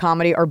men in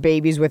comedy are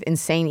babies with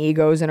insane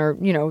egos and are,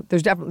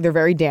 they're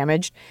very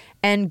damaged.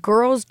 And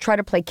girls try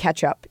to play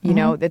catch up. You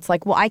know, it's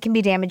like, well, I can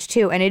be damaged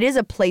too. And it is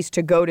a place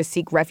to go to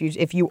seek refuge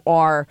if you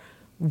are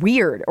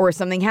weird or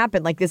something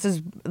happened. Like, this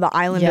is the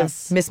island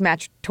of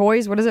mismatched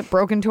toys. What is it?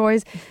 Broken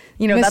toys?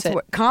 Misfit. That's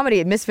what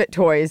comedy, misfit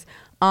toys.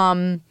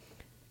 And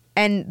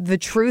the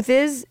truth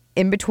is,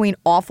 in between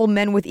awful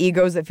men with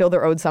egos that feel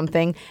they're owed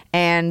something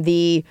and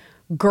the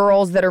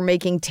girls that are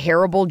making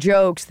terrible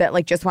jokes that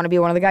like just want to be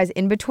one of the guys,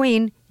 in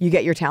between, you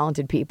get your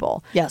talented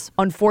people. Yes.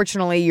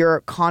 Unfortunately, you're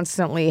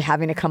constantly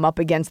having to come up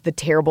against the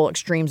terrible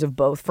extremes of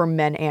both for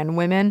men and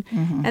women.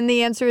 And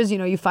the answer is,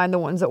 you find the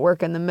ones that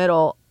work in the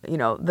middle.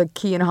 The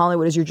key in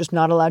Hollywood is you're just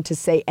not allowed to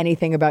say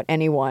anything about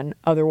anyone.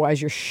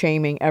 Otherwise, you're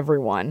shaming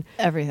everyone.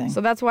 Everything.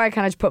 So that's why I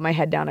kind of just put my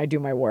head down. I do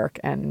my work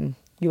and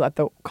you let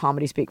the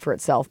comedy speak for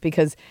itself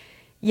because,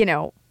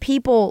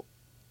 people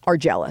are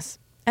jealous.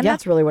 And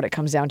that's really what it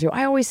comes down to.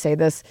 I always say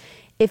this.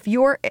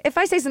 If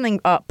I say something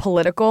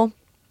political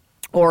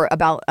or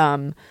about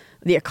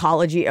the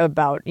ecology,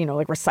 about,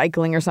 like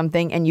recycling or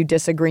something, and you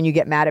disagree and you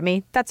get mad at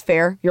me, that's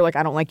fair. You're like,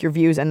 I don't like your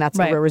views, and that's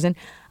the real reason.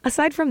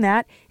 Aside from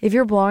that, if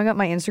you're blowing up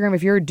my Instagram,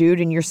 if you're a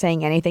dude and you're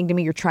saying anything to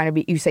me,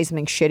 you say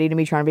something shitty to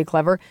me, trying to be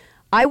clever,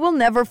 I will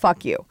never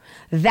fuck you.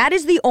 That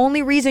is the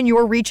only reason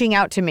you're reaching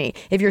out to me.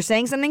 If you're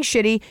saying something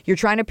shitty, you're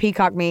trying to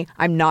peacock me,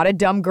 I'm not a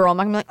dumb girl. I'm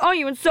not going to be like, oh,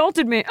 you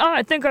insulted me. Oh,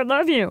 I think I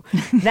love you.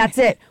 That's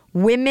it.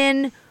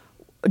 Women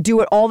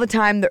do it all the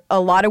time. A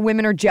lot of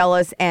women are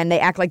jealous and they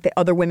act like the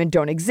other women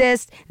don't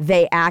exist.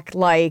 They act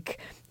like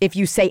if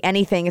you say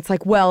anything, it's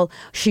like, well,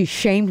 she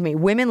shamed me.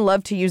 Women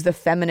love to use the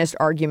feminist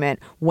argument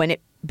when it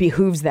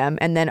behooves them,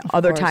 and then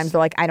other times they're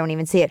like, I don't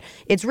even see it.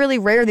 It's really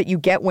rare that you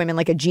get women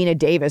like a Gina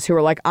Davis who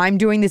are like, I'm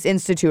doing this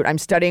institute, I'm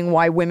studying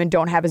why women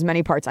don't have as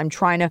many parts, I'm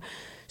trying to.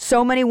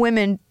 So many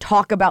women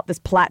talk about this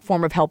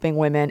platform of helping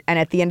women, and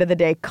at the end of the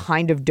day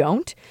kind of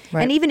don't.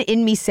 And even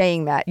in me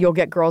saying that, you'll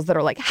get girls that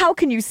are like, how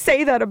can you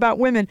say that about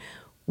women?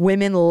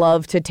 Women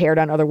love to tear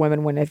down other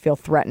women when they feel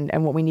threatened,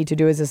 and what we need to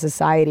do as a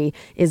society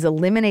is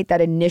eliminate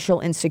that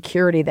initial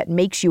insecurity that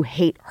makes you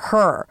hate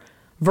her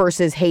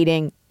versus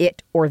hating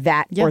it or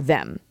that or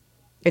them.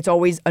 It's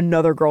always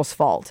another girl's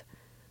fault.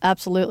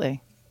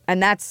 Absolutely.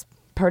 And that's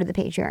part of the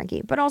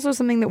patriarchy, but also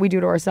something that we do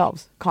to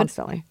ourselves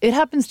constantly. It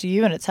happens to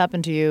you, and it's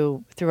happened to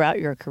you throughout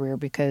your career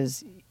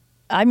because,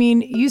 I mean,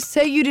 you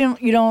say you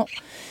don't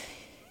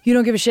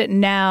give a shit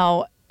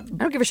now. I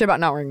don't give a shit about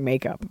not wearing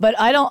makeup. But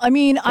I don't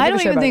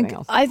even think,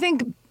 I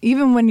think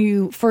even when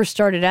you first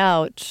started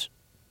out,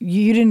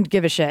 you didn't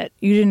give a shit.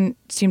 You didn't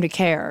seem to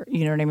care,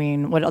 you know what I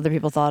mean, what other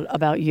people thought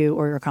about you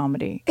or your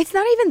comedy. It's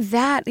not even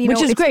that,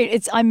 which is great.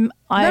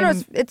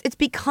 It's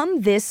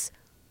become this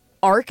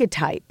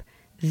archetype.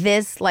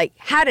 This, like,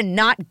 how to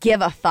not give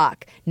a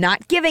fuck.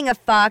 Not giving a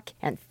fuck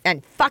and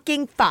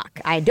fucking fuck.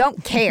 I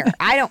don't care.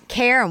 I don't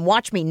care, and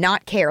watch me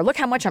not care. Look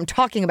how much I'm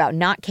talking about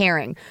not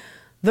caring.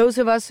 Those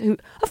of us who,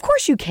 of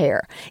course you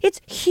care.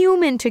 It's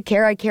human to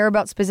care. I care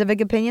about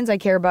specific opinions. I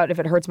care about if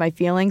it hurts my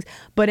feelings.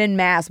 But en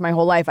masse, my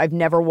whole life, I've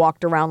never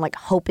walked around, like,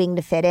 hoping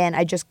to fit in.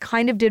 I just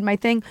kind of did my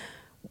thing.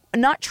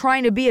 Not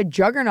trying to be a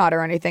juggernaut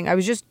or anything. I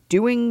was just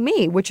doing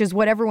me, which is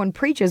what everyone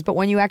preaches. But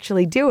when you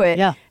actually do it,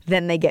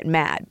 then they get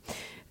mad.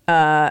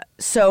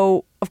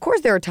 So, of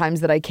course, there are times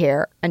that I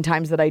care and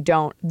times that I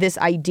don't. This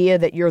idea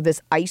that you're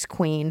this ice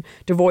queen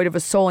devoid of a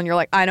soul and you're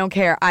like, I don't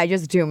care. I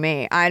just do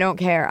me. I don't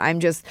care. I'm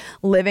just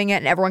living it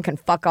and everyone can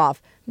fuck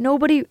off.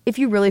 Nobody, if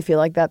you really feel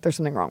like that, there's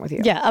something wrong with you.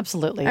 Yeah,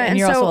 absolutely. And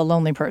you're also a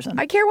lonely person.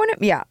 I care when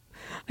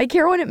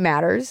it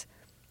matters.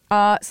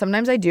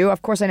 Sometimes I do.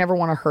 Of course, I never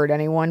want to hurt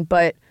anyone,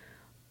 but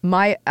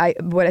but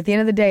at the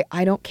end of the day,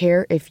 I don't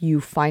care if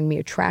you find me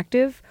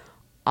attractive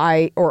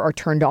or are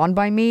turned on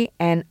by me,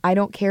 and I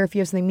don't care if you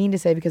have something mean to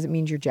say because it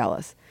means you're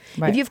jealous.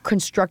 Right. If you have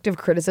constructive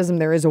criticism,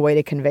 there is a way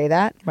to convey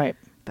that. Right.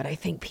 But I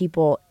think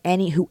people,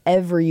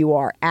 whoever you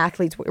are,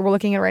 athletes, we're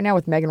looking at right now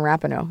with Megan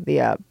Rapinoe,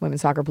 the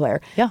women's soccer player,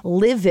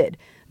 livid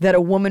that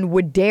a woman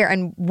would dare,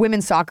 and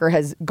women's soccer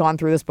has gone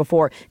through this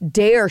before,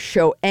 dare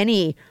show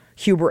any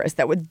hubris,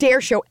 that would dare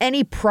show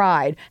any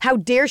pride. How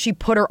dare she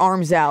put her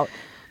arms out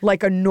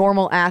like a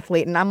normal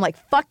athlete? And I'm like,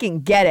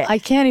 fucking get it. I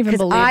can't even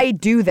believe I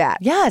do that.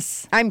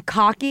 Yes. I'm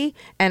cocky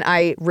and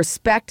I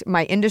respect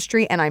my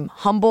industry and I'm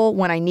humble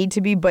when I need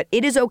to be, but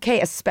it is okay,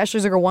 especially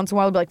as a girl, once in a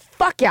while to be like,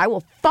 fuck yeah, I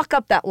will fuck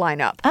up that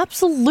lineup.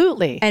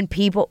 Absolutely. And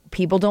people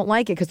don't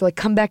like it because they're like,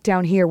 come back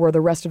down here where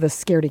the rest of the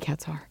scaredy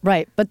cats are.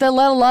 Right. But they'll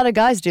let a lot of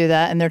guys do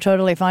that and they're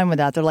totally fine with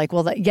that. They're like,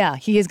 well,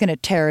 he is going to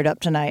tear it up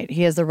tonight.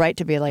 He has the right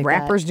to be like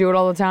Rappers that. do it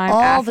all the time. All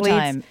the Athletes.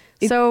 time.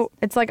 So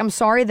it's like, I'm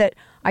sorry that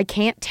I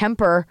can't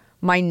temper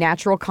my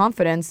natural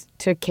confidence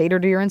to cater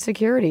to your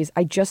insecurities.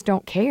 I just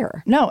don't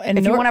care. No, and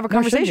if you want to have a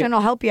conversation,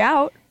 I'll help you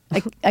out.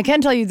 I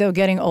can tell you though,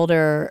 getting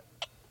older.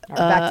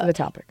 Back to the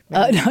topic.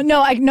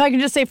 No, I can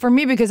just say for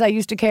me because I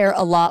used to care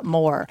a lot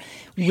more,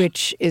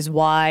 which is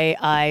why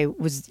I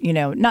was,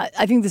 not.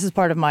 I think this is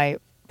part of my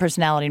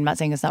personality. I'm not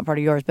saying it's not part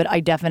of yours, but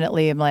I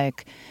definitely am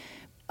like.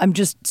 I'm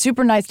just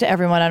super nice to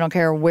everyone. I don't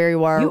care where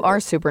you are. You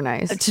are super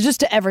nice.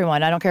 To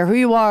everyone. I don't care who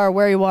you are,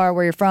 where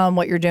you're from,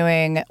 what you're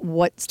doing,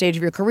 what stage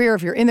of your career,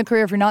 if you're in the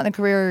career, if you're not in the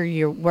career,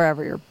 you're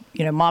wherever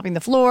you're, mopping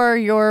the floor,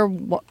 you're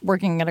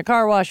working at a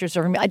car wash, you're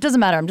serving me. It doesn't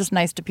matter. I'm just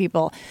nice to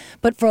people.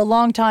 But for a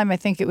long time, I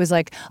think it was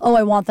like, oh,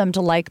 I want them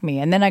to like me.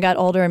 And then I got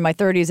older in my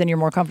 30s and you're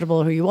more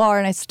comfortable who you are.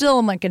 And I still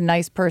am like a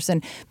nice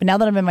person. But now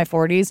that I'm in my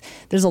 40s,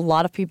 there's a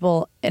lot of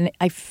people and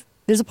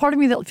there's a part of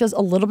me that feels a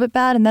little bit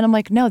bad, and then I'm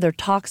like, no, they're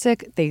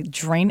toxic. They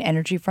drain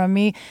energy from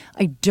me.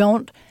 I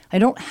don't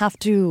have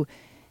to.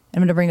 I'm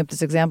going to bring up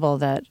this example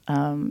that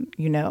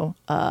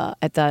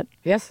at that.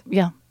 Yes.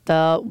 Yeah.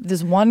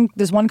 This one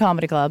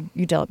comedy club.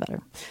 You tell it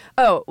better.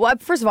 Oh, well,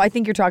 first of all, I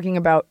think you're talking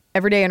about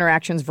everyday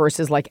interactions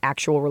versus like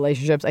actual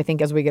relationships. I think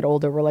as we get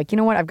older, we're like, you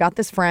know what? I've got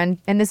this friend,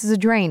 and this is a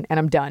drain, and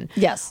I'm done.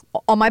 Yes.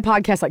 On my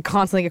podcast, like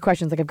constantly get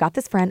questions like, I've got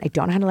this friend. I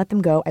don't know how to let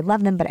them go. I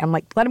love them, but I'm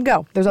like, let them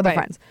go. There's other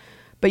friends.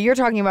 But you're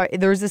talking about,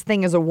 there's this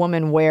thing as a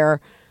woman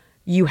where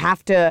you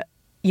have to,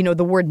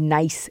 the word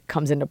nice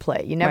comes into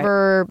play.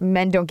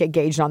 Men don't get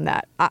gauged on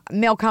that.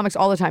 Male comics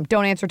all the time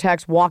don't answer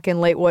texts, walk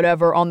in late,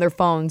 whatever, on their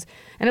phones.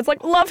 And it's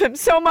like, love him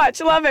so much,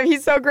 love him,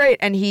 he's so great.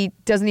 And he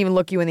doesn't even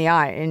look you in the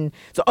eye. And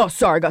so, oh,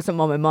 sorry, I got something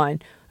on my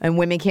mind. And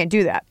women can't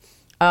do that.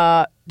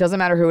 Doesn't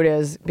matter who it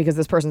is because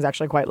this person's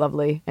actually quite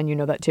lovely. And you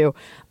know that too.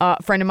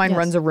 A friend of mine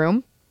runs a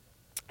room.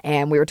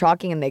 And we were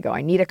talking and they go,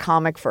 I need a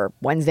comic for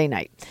Wednesday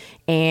night.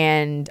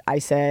 And I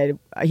said,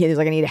 he's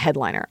like, I need a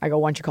headliner. I go,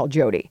 why don't you call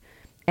Jodi?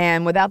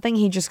 And without thinking,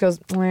 he just goes,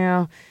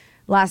 well,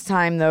 last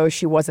time though,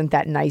 she wasn't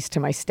that nice to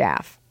my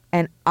staff.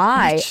 And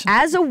I,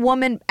 as a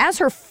woman, as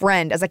her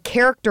friend, as a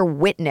character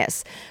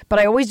witness, but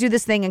I always do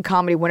this thing in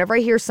comedy. Whenever I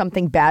hear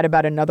something bad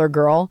about another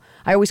girl,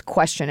 I always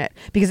question it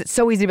because it's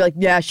so easy to be like,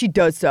 yeah, she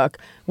does suck.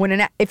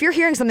 If you're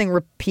hearing something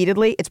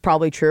repeatedly, it's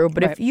probably true.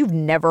 But if you've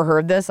never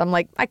heard this, I'm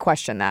like, I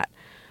question that.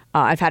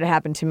 I've had it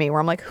happen to me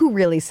where I'm like, who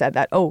really said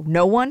that? Oh,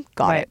 no one?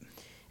 Got it.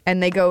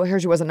 And they go,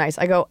 she wasn't nice.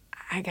 I go,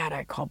 I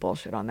gotta call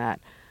bullshit on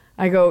that.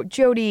 I go,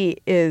 Jodi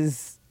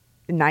is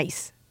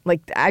nice.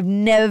 Like, I've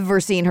never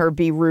seen her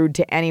be rude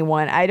to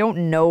anyone. I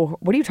don't know.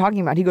 What are you talking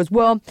about? He goes,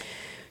 well,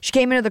 she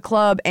came into the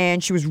club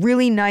and she was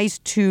really nice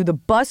to the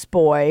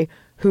busboy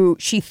who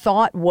she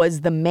thought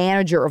was the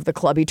manager of the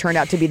club. He turned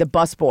out to be the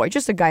busboy,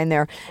 just a guy in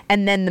there.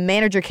 And then the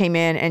manager came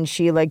in and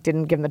she like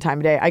didn't give him the time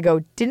of day. I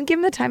go, didn't give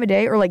him the time of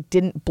day or like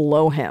didn't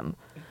blow him?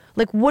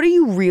 Like, what are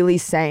you really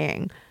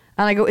saying?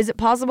 And I go, is it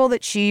possible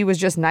that she was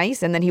just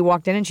nice and then he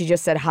walked in and she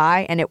just said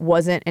hi and it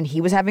wasn't, and he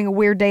was having a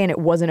weird day and it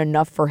wasn't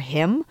enough for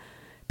him?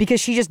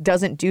 Because she just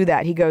doesn't do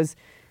that. He goes,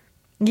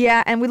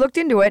 yeah, and we looked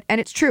into it and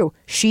it's true.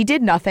 She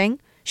did nothing.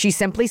 She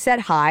simply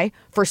said hi.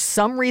 For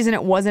some reason,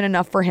 it wasn't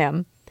enough for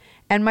him.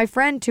 And my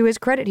friend, to his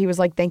credit, he was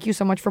like, thank you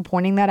so much for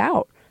pointing that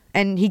out.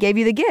 And he gave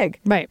you the gig.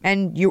 Right.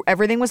 And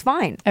everything was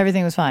fine.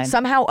 Everything was fine.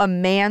 Somehow a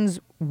man's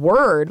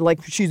word,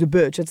 like, she's a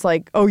bitch, it's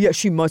like, oh yeah,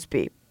 she must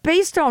be.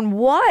 Based on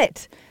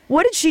what?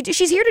 What did she do?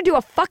 She's here to do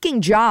a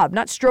fucking job,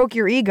 not stroke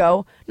your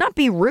ego, not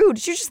be rude.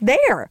 She's just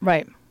there.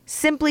 Right.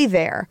 Simply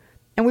there.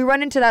 And we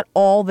run into that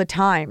all the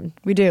time.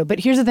 We do.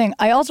 But here's the thing.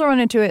 I also run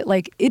into it,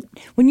 like,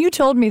 when you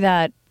told me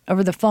that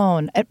over the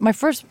phone, my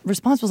first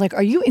response was like,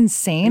 are you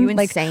insane? Are you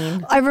insane?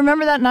 Like, I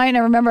remember that night, and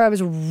I remember I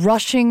was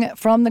rushing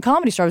from the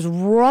Comedy Store. I was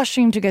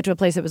rushing to get to a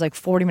place that was like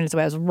 40 minutes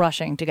away. I was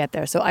rushing to get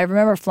there. So I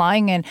remember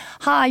flying in,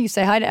 hi, you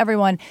say hi to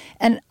everyone,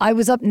 and I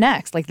was up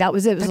next. Like, that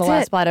was it. It was the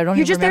last spot. I don't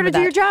You're even just there to remember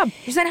do your job.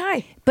 You said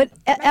hi. But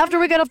after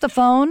we got off the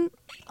phone,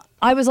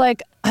 I was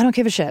like, I don't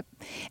give a shit.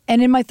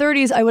 And in my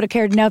 30s, I would have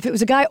cared. Now, if it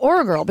was a guy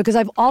or a girl, because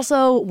I've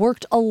also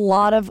worked a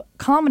lot of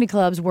comedy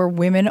clubs where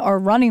women are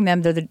running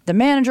them, they're the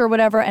manager or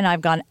whatever, and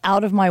I've gone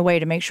out of my way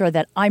to make sure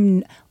that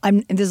I'm.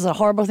 And this is a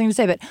horrible thing to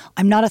say, but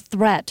I'm not a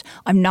threat.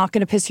 I'm not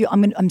going to piss you.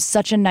 I'm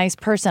such a nice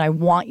person. I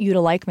want you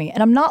to like me,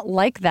 and I'm not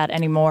like that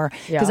anymore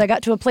because I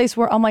got to a place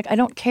where I'm like, I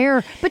don't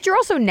care. But you're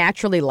also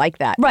naturally like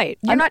that, right?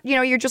 You're not.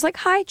 You're just like,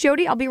 hi,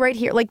 Jodi. I'll be right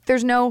here. Like,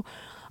 there's no.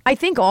 I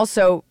think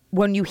also,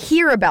 when you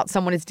hear about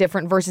someone, it's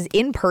different versus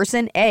in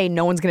person. A,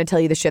 no one's going to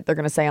tell you the shit they're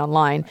going to say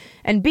online.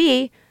 And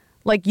B,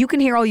 like, you can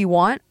hear all you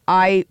want.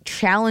 I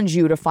challenge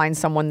you to find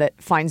someone that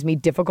finds me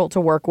difficult to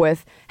work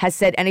with, has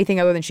said anything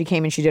other than she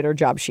came and she did her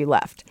job, she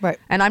left. Right.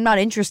 And I'm not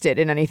interested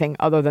in anything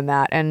other than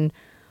that. And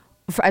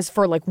as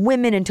for like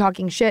women and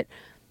talking shit,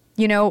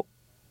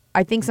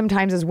 I think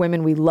sometimes as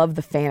women, we love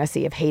the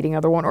fantasy of hating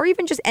other one, or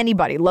even just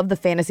anybody, love the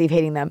fantasy of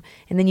hating them.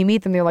 And then you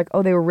meet them, they're like,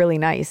 oh, they were really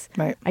nice.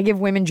 Right. I give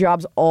women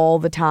jobs all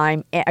the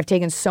time. I've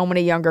taken so many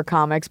younger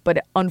comics,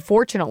 but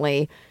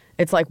unfortunately,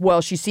 it's like,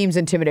 well, she seems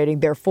intimidating,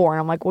 therefore.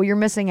 And I'm like, well, you're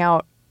missing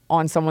out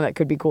on someone that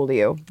could be cool to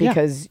you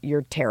because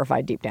you're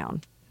terrified deep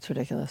down. It's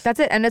ridiculous. That's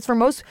it. And it's for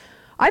most...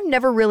 I've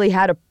never really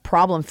had a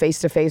problem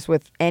face-to-face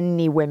with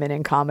any women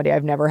in comedy.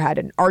 I've never had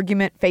an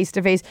argument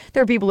face-to-face.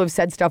 There are people who have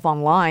said stuff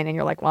online, and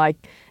you're like, well,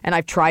 and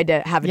I've tried to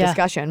have a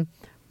discussion.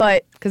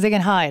 But... Because they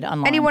can hide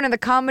online. Anyone in the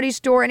Comedy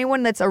Store,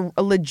 anyone that's a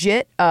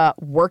legit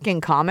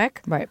working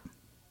comic. Right.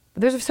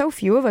 There's so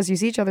few of us. You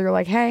see each other, you're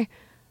like, hey,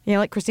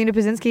 like Christina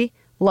Pazynski,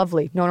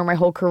 lovely. Known her my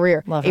whole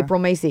career. Love her. April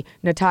Macy,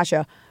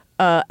 Natasha,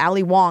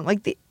 Ali Wong.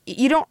 Like,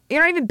 you're not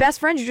even best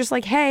friends. You're just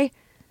like, hey.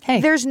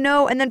 There's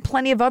no, and then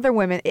plenty of other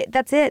women.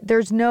 That's it.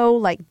 There's no,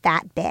 like,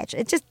 that bitch.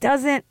 It just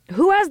doesn't.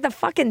 Who has the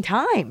fucking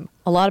time?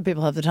 A lot of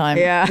people have the time.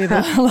 Yeah.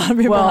 A lot of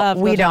people have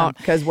the time. We don't,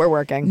 because we're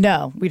working.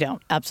 No, we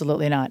don't.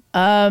 Absolutely not.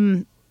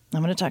 I'm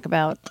going to talk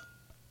about,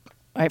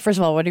 all right, first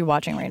of all, what are you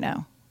watching right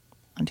now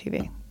on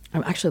TV?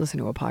 I'm actually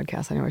listening to a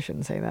podcast. I know I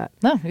shouldn't say that.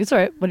 No, it's all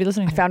right. What are you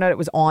listening to? I found out it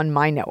was on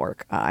my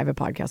network. I have a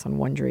podcast on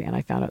Wondery, and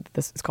I found out that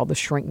this is called The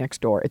Shrink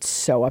Next Door. It's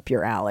so up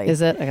your alley.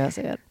 Is it? I gotta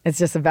see it. It's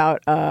just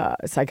about a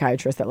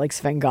psychiatrist that like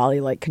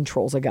Svengali like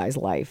controls a guy's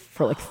life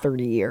for like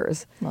 30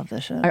 years. Love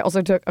this shit. I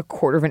also took a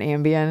quarter of an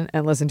Ambien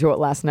and listened to it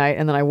last night,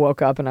 and then I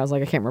woke up and I was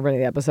like, I can't remember any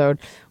of the episode.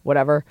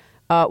 Whatever.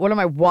 What am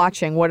I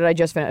watching? What did I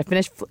just finish? I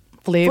finished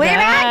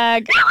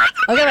Fleabag.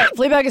 Okay, right.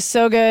 Fleabag is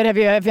so good. If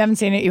you haven't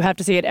seen it, you have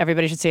to see it.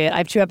 Everybody should see it. I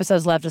have 2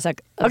 episodes left of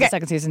the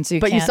second season, so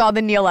you But can't. you saw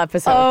the Neil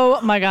episode. Oh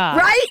my god!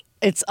 Right?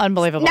 It's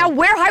unbelievable. Now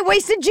wear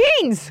high-waisted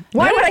jeans.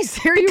 Why would I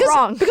steer you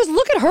wrong? Because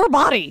look at her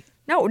body.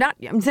 No, not.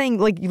 I'm saying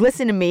like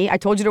listen to me. I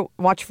told you to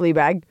watch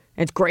Fleabag.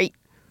 It's great.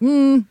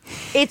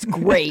 It's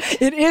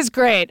great. It is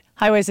great.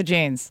 High-waisted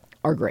jeans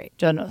Are great.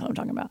 Joe knows what I'm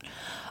talking about.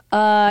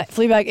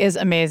 Fleabag is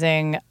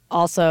amazing.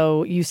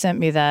 Also, you sent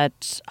me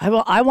that.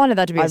 I wanted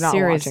that to be a I'm series.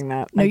 not watching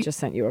that. No, I just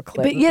sent you a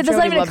clip. But yeah, that's Jodi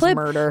not even a loves clip.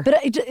 Murder.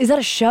 But is that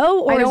a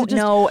show? Or I is don't it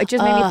just, know. It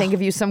just made me think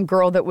of you. Some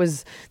girl that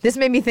was. This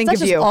made me think of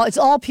you. It's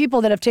all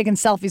people that have taken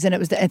selfies, and it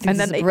was. And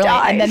then they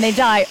die. And then they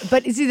die.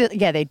 But it's either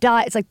they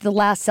die. It's like the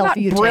last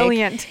selfie you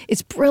brilliant. take.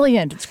 It's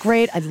brilliant. It's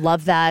great. I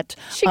love that.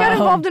 She got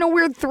involved in a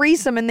weird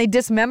threesome, and they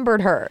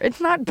dismembered her. It's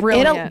not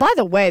brilliant. By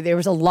the way, there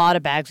was a lot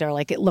of bags there.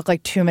 Like it looked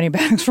like too many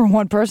bags for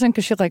one person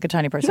because she looked like a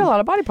tiny person. She's got a lot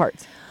of body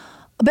parts.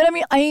 But I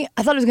mean, I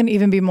thought it was going to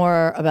even be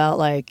more about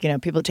like,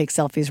 people that take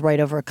selfies right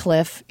over a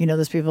cliff.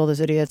 Those people, those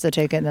idiots that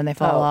take it and then they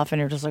fall off and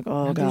you're just like,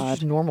 oh, These are God.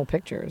 just normal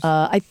pictures.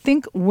 I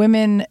think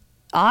women,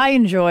 I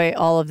enjoy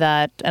all of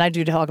that. And I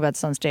do talk about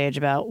this on stage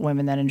about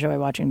women that enjoy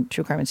watching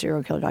true crime and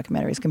serial killer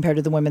documentaries compared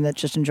to the women that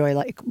just enjoy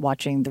like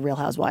watching The Real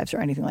Housewives or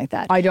anything like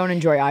that. I don't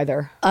enjoy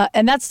either.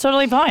 And that's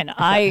totally fine.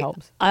 That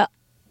helps.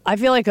 I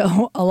feel like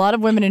a lot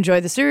of women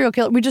enjoy the serial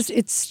killer.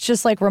 It's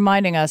just like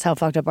reminding us how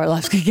fucked up our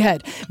lives could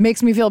get.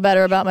 Makes me feel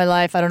better about my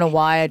life. I don't know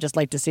why. I just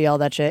like to see all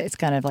that shit. It's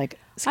kind of like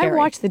scary. I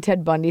watched the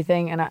Ted Bundy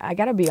thing, and I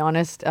got to be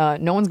honest,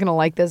 no one's going to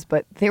like this,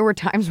 but there were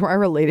times where I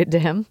related to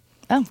him.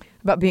 Oh.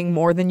 About being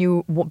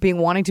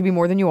wanting to be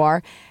more than you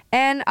are.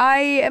 And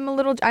I'm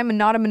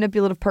not a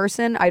manipulative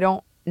person. I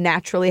don't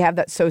naturally have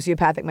that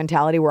sociopathic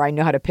mentality where I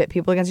know how to pit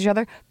people against each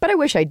other, but I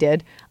wish I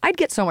did. I'd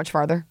get so much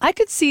farther. I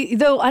could see,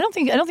 though. I don't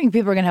think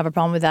people are going to have a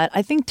problem with that.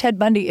 I think Ted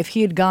Bundy, if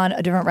he had gone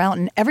a different route,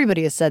 and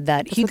everybody has said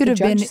that, he could have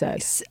been.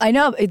 Said. I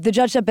know the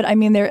judge said, but I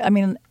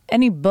mean,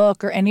 any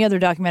book or any other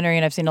documentary,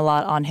 and I've seen a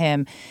lot on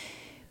him.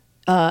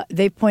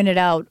 They've pointed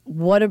out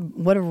what a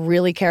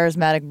really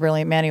charismatic,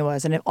 brilliant man he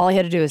was, and all he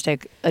had to do is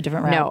take a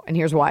different route. No, and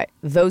here's why: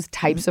 those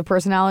types of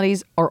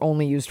personalities are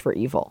only used for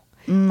evil.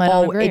 I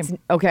don't agree.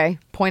 Okay.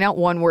 Point out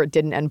one where it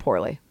didn't end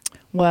poorly.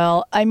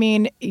 Well, I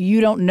mean, you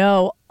don't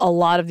know a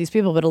lot of these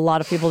people, but a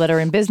lot of people that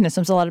are in business,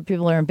 since a lot of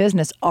people are in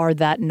business, are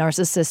that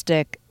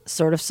narcissistic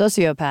sort of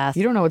sociopath.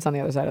 You don't know what's on the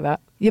other side of that.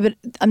 Yeah, but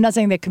I'm not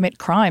saying they commit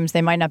crimes.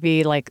 They might not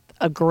be like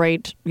a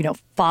great,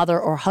 father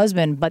or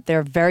husband, but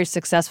they're very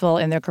successful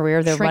in their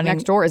career. They're Shrink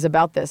Next Door is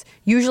about this.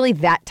 Usually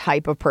that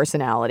type of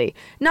personality.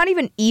 Not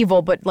even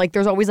evil, but like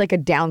there's always like a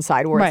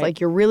downside where it's like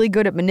you're really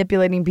good at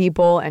manipulating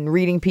people and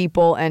reading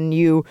people, and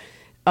you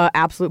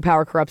absolute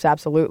power corrupts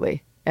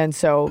absolutely. And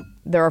so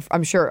there are,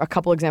 I'm sure, a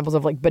couple examples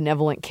of like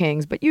benevolent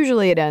kings, but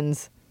usually it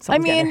ends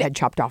someone's getting their head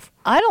chopped off.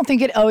 I don't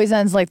think it always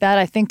ends like that.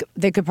 I think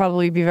they could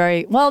probably be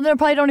they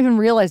probably don't even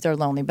realize they're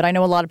lonely. But I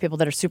know a lot of people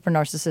that are super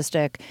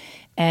narcissistic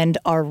and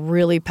are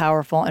really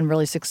powerful and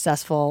really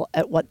successful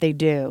at what they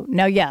do.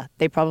 Now, yeah,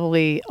 they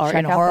probably are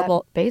in a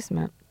horrible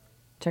basement.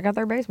 Check out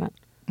their basement.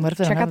 What if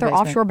they check don't out their have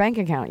a basement? offshore bank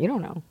account? You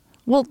don't know.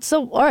 Well,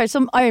 all right,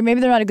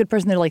 maybe they're not a good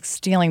person. They're like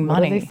stealing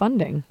money. What are they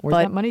funding?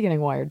 Where's that money getting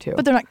wired to?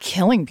 But they're not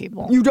killing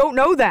people. You don't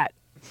know that.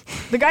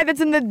 The guy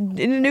that's in the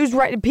news,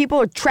 right? People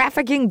are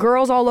trafficking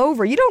girls all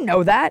over. You don't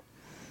know that.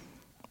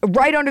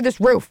 Right under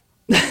this roof,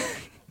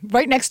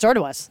 right next door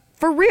to us.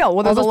 For real.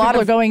 Well, there's a lot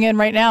of people are going in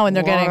right now, and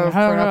they're getting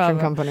production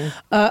company.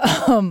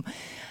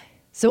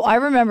 So I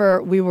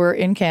remember we were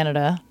in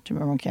Canada. Do you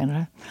remember in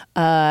Canada?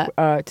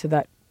 To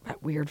that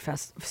weird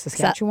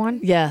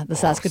Saskatchewan. Yeah, the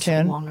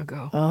Saskatoon. So long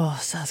ago. Oh,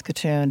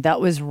 Saskatoon. That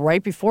was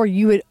right before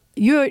you had.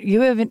 You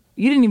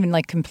didn't even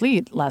like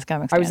complete Last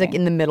Comic Standing. I was like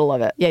in the middle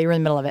of it. Yeah, you were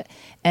in the middle of it,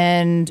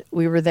 and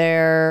we were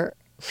there.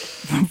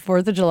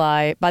 4th of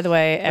July. By the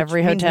way,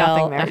 every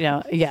hotel,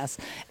 yes,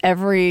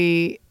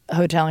 every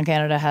hotel in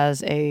Canada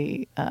has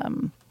a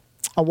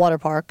water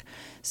park.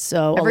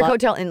 So every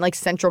hotel in like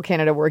central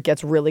Canada where it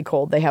gets really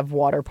cold, they have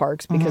water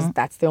parks because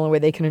that's the only way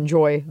they can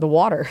enjoy the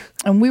water.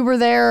 And we were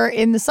there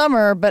in the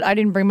summer, but I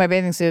didn't bring my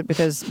bathing suit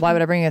because why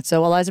would I bring it?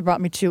 So Eliza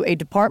brought me to a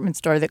department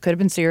store that could have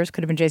been Sears,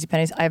 could have been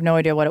JCPenney's. I have no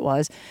idea what it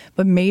was,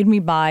 but made me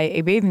buy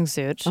a bathing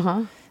suit.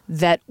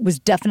 That was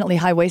definitely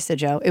high-waisted,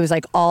 Joe. It was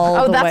like all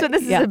the way. Oh, that's what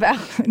this is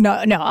about?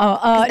 No.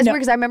 It's weird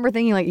because I remember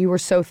thinking like you were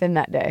so thin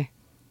that day.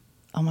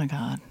 Oh, my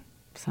God.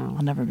 So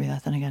I'll never be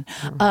that thin again.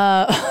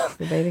 The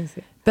bathing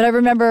suit. But I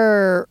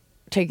remember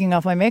taking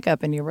off my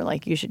makeup and you were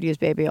like, you should use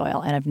baby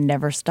oil. And I've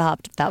never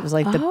stopped. That was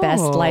like the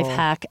best life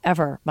hack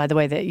ever, by the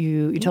way, that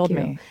you told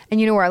me. And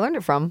you know where I learned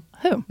it from?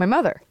 Who? My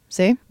mother.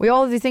 See? We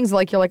all of these things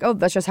like, you're like, oh,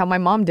 that's just how my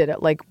mom did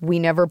it. Like we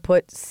never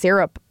put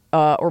syrup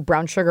or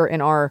brown sugar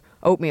in our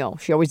oatmeal.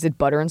 She always did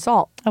butter and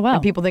salt. Oh, wow.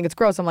 And people think it's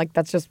gross. I'm like,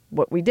 that's just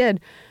what we did.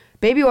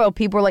 Baby oil,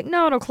 people are like,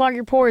 no, it'll clog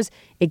your pores.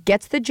 It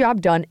gets the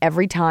job done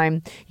every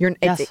time.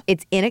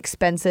 It's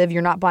inexpensive.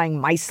 You're not buying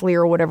Micely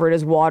or whatever it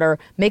is, water.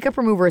 Makeup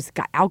remover, it's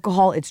got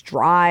alcohol. It's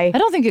dry. I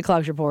don't think it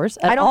clogs your pores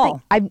at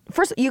all.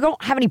 First, you don't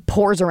have any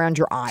pores around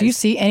your eyes. Do you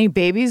see any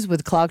babies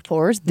with clogged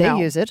pores? They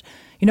use it.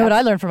 You know what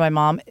I learned from my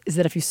mom is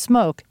that if you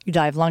smoke, you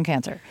die of lung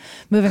cancer.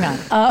 Moving on.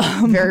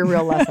 Very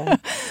real lesson.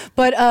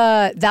 But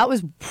that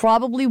was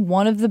probably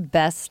one of the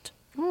best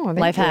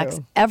life hacks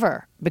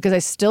ever because I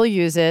still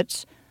use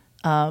it.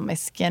 My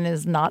skin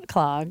is not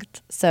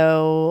clogged.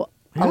 So,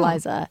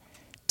 Eliza,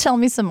 tell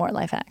me some more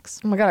life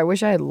hacks. Oh my God, I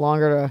wish I had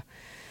longer to.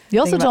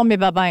 You also told me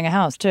about buying a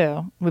house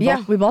too.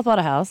 We both bought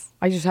a house.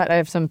 I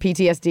have some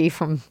PTSD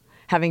from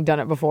having done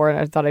it before, and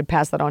I thought I'd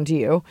pass that on to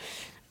you.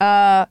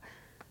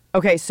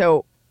 Okay,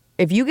 so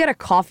if you get a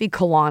coffee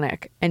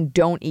colonic and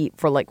don't eat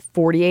for like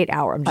 48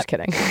 hours, I'm just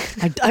kidding.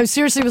 I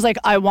seriously was like,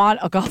 I want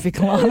a coffee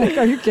colonic.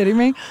 Are you kidding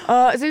me? So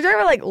you're talking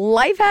about like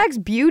life hacks,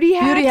 beauty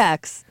hacks? Beauty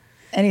hacks.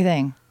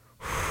 Anything.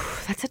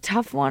 That's a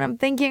tough one. I'm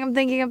thinking.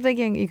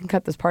 You can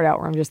cut this part out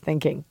where I'm just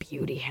thinking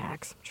beauty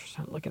hacks. I'm just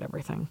trying to look at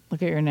everything.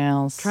 Look at your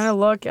nails. Trying to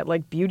look at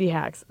like beauty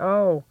hacks.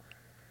 Oh,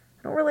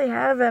 I don't really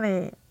have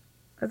any.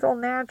 It's all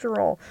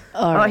natural.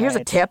 Here's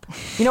a tip.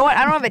 You know what?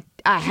 I don't have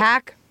a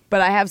hack,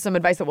 but I have some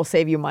advice that will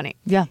save you money.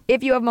 Yeah.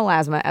 If you have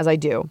melasma, as I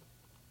do,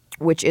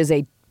 which is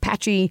a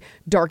patchy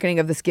darkening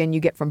of the skin you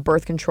get from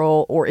birth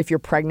control, or if you're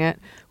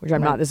pregnant, which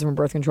I'm not, this is from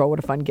birth control. What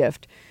a fun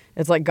gift.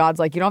 It's like God's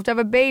like, you don't have to have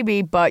a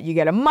baby, but you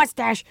get a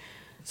mustache.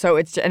 So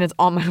it's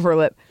on my upper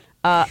lip.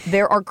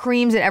 There are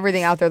creams and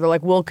everything out there. They're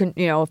like, we'll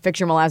fix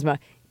your melasma.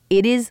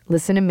 It is,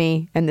 listen to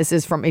me, and this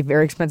is from a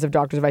very expensive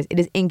doctor's advice, it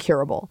is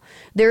incurable.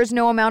 There's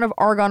no amount of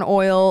argan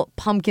oil,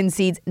 pumpkin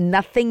seeds,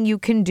 nothing you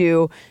can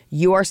do.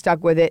 You are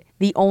stuck with it.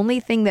 The only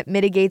thing that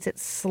mitigates it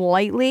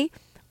slightly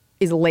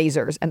is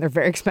lasers, and they're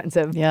very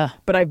expensive. Yeah.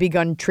 But I've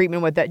begun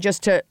treatment with that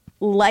just to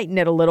lighten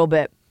it a little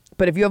bit.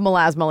 But if you have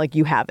melasma, like,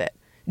 you have it.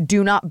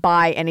 Do not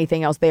buy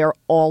anything else. They are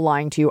all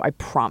lying to you, I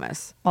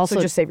promise. Also,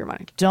 so just save your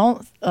money.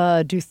 Don't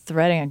do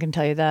threading. I can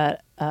tell you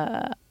that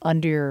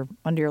under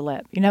your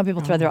lip. You know how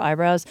people thread their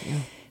eyebrows?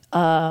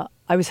 Yeah.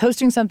 I was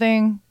hosting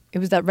something. It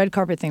was that red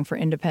carpet thing for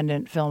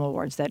Independent Film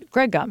Awards that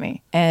Greg got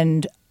me.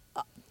 And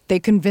they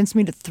convinced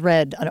me to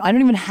thread. I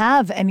don't even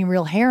have any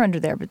real hair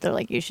under there, but they're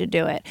like, you should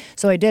do it.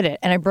 So I did it.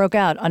 And I broke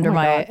out under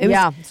my it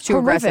was it's too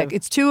aggressive.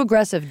 It's too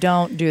aggressive.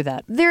 Don't do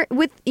that.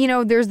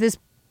 There's this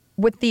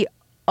with the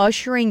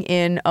ushering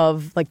in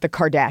of like the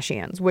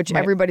Kardashians, which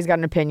everybody's got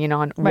an opinion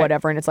on,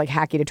 whatever, and it's like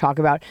hacky to talk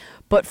about.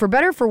 But for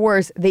better or for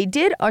worse, they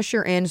did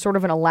usher in sort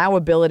of an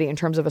allowability in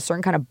terms of a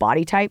certain kind of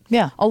body type.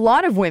 Yeah. A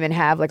lot of women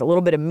have like a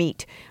little bit of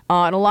meat.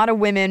 And a lot of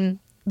women,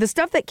 the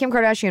stuff that Kim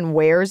Kardashian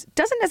wears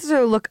doesn't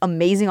necessarily look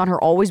amazing on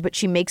her always, but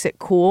she makes it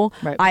cool.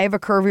 Right. I have a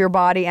curvier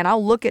body, and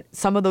I'll look at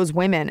some of those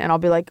women and I'll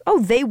be like,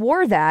 oh, they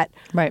wore that.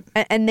 Right.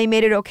 And they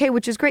made it okay,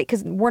 which is great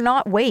because we're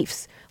not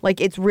waifs. Like,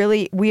 it's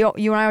really, you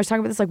and I was talking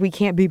about this, like, we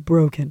can't be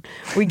broken.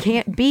 We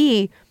can't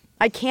be,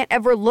 I can't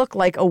ever look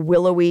like a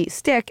willowy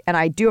stick, and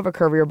I do have a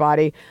curvier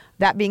body.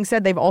 That being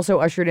said, they've also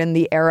ushered in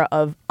the era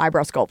of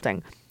eyebrow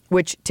sculpting,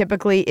 which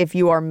typically, if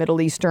you are Middle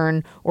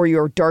Eastern or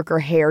you're darker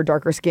hair,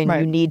 darker skin,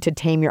 you need to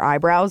tame your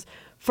eyebrows.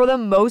 For the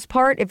most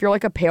part, if you're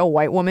like a pale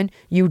white woman,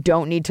 you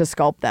don't need to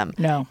sculpt them.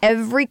 No.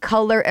 Every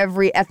color,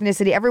 every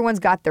ethnicity, everyone's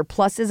got their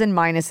pluses and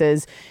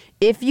minuses.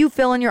 If you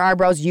fill in your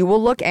eyebrows, you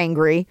will look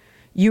angry.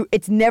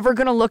 It's never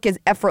going to look as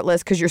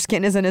effortless because your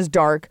skin isn't as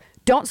dark.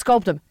 Don't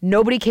sculpt them.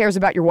 Nobody cares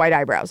about your white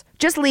eyebrows.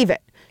 Just leave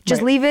it.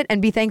 Just leave it and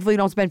be thankful you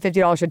don't spend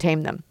 $50 to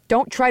tame them.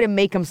 Don't try to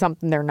make them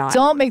something they're not.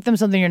 Don't make them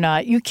something you're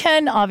not. You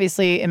can,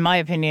 obviously, in my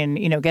opinion,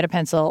 get a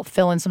pencil,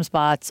 fill in some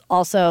spots.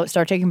 Also,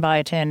 start taking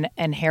biotin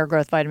and hair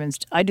growth vitamins.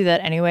 I do that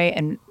anyway,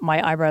 and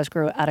my eyebrows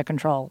grew out of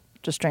control.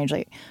 Just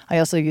strangely. I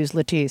also use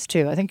Latisse,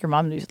 too. I think your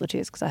mom used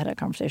Latisse because I had a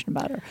conversation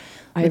about her.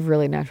 I have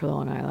really natural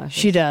long eyelashes.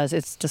 She does.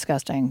 It's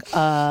disgusting.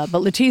 But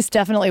Latisse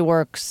definitely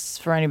works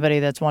for anybody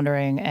that's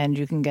wondering, and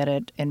you can get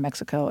it in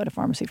Mexico at a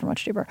pharmacy for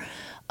much cheaper,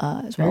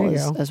 as well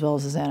as the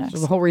Xanax.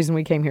 That's the whole reason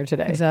we came here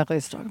today. Exactly.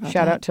 Let's talk about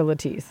Shout that. out to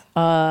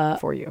Latisse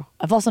for you.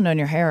 I've also known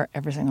your hair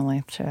every single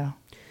length, too.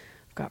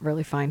 I've got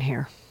really fine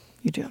hair.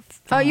 You do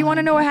have Oh, you want to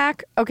fine know a hair.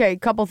 hack? Okay,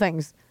 couple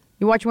things.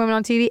 You watch women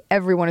on TV,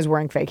 everyone is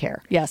wearing fake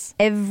hair. Yes.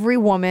 Every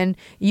woman,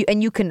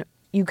 you can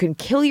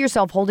kill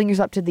yourself holding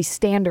yourself to these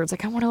standards.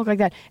 Like, I want to look like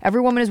that.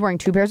 Every woman is wearing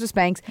 2 pairs of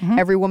Spanx. Mm-hmm.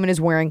 Every woman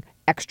is wearing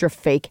extra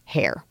fake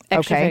hair.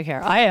 Extra okay? fake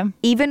hair. I am.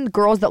 Even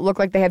girls that look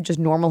like they have just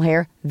normal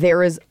hair,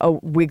 there is a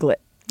wiglet.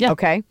 Yeah.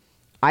 Okay?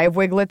 I have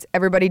wiglets.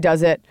 Everybody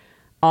does it.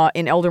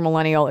 In Elder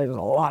Millennial, there's a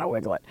lot of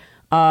wiglet.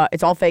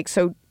 It's all fake.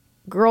 So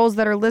girls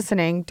that are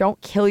listening, don't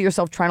kill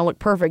yourself trying to look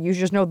perfect. You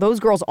just know those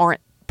girls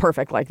aren't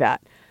perfect like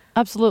that.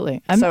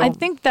 Absolutely. I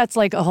think that's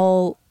like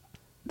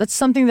that's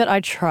something that I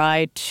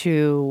try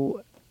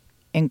to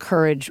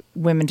encourage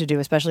women to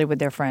do, especially with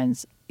their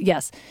friends.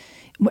 Yes.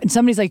 When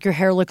somebody's like, your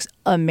hair looks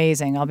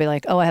amazing, I'll be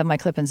like, oh, I have my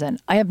clip-ins in.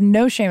 I have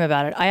no shame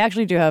about it. I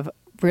actually do have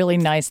really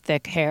nice,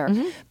 thick hair,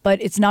 but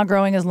it's not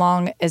growing as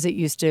long as it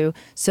used to.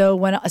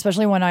 So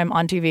especially when I'm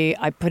on TV,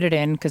 I put it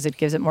in because it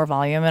gives it more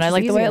volume, and I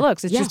like the way it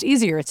looks. It's just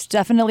easier. It's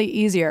definitely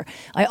easier.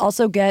 I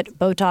also get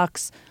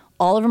Botox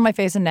all over my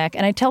face and neck.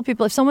 And I tell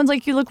people, if someone's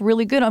like, you look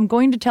really good, I'm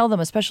going to tell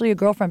them, especially a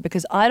girlfriend,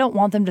 because I don't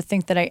want them to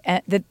think that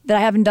I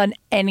haven't done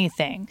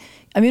anything.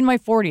 I'm in my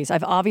 40s.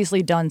 I've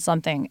obviously done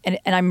something. And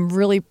I'm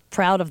really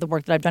proud of the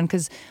work that I've done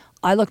because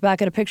I look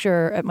back at a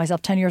picture at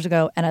myself 10 years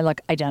ago and I look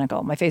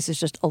identical. My face is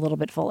just a little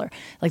bit fuller.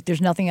 Like there's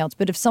nothing else.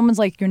 But if someone's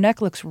like, your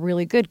neck looks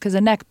really good, because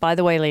a neck, by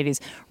the way, ladies,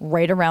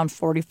 right around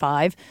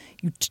 45,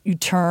 you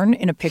turn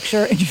in a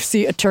picture and you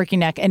see a turkey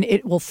neck and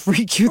it will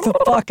freak you the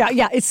fuck out.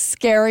 Yeah, it's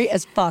scary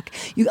as fuck.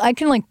 I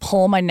can like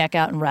pull my neck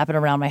out and wrap it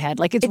around my head.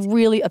 Like it's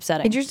really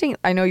upsetting. Interesting.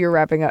 I know you're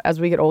wrapping up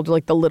as we get older,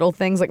 like the little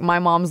things. Like my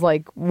mom's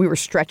like, we were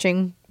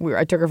stretching.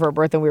 I took her for her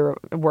birthday. We were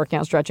working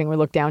out, stretching. We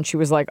looked down. She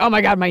was like, oh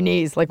my God, my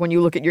knees. Like when you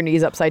look at your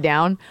knees upside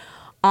down.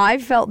 I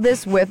felt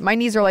this with, my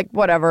knees are like,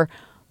 whatever.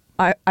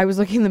 I was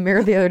looking in the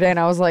mirror the other day and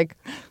I was like,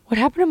 what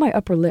happened to my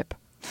upper lip?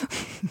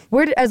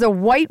 As a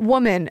white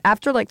woman,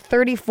 after like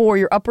 34,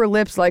 your upper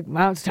lip's like,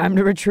 well, it's time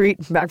to retreat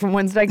back from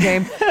Wednesday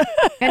game.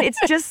 And it's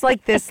just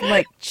like this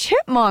like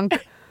chipmunk.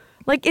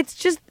 Like it's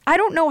just, I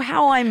don't know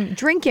how I'm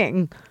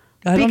drinking.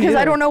 Because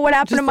I don't know what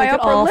happened to my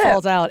upper lip. It all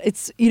falls out.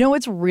 It's,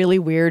 what's really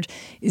weird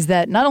is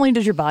that not only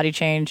does your body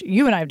change,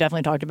 you and I have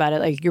definitely talked about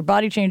it, like your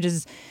body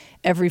changes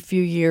every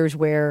few years,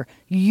 where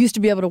you used to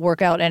be able to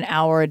work out an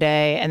hour a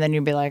day and then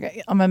you'd be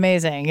like, I'm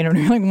amazing,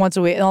 like once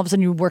a week, and all of a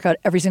sudden you work out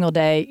every single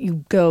day,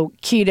 you go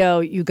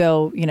keto, you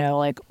go,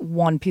 like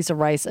one piece of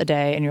rice a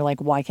day, and you're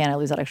like, why can't I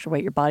lose that extra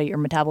weight? Your body, your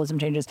metabolism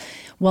changes.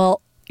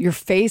 Well, your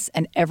face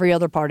and every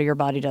other part of your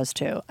body does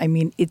too. I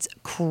mean, it's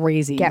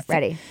crazy. Get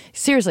ready.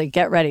 Seriously,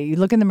 get ready. You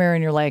look in the mirror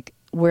and you're like,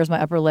 where's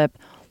my upper lip?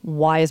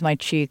 Why is my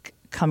cheek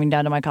coming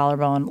down to my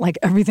collarbone? Like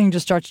everything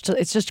just starts to,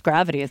 it's just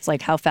gravity. It's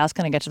like, how fast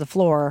can I get to the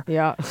floor?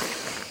 Yeah.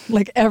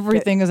 Like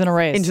everything is in a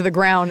race. Into the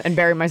ground and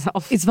bury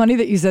myself. It's funny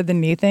that you said the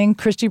knee thing.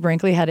 Christy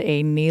Brinkley had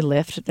a knee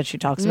lift that she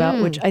talks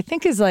about, which I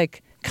think is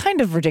like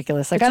kind of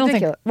ridiculous. Like It's I don't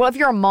ridiculous. think. Well, if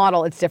you're a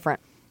model, it's different.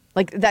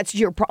 Like that's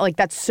your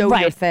that's so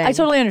Right. your thing. I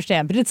totally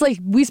understand. But it's like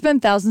we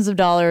spend thousands of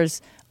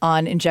dollars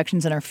on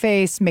injections in our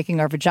face, making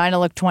our vagina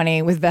look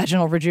 20 with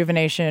vaginal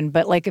rejuvenation.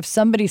 But like if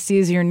somebody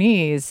sees your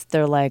knees,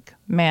 they're like,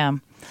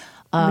 ma'am,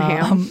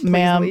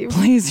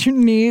 please your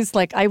knees.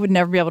 Like I would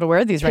never be able to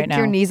wear these right now.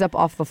 Pick your knees up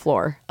off the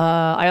floor.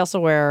 I also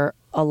wear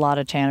a lot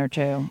of tanner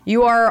too.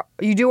 You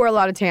do wear a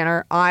lot of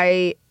tanner.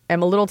 I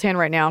am a little tan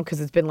right now because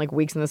it's been like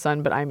weeks in the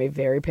sun, but I'm a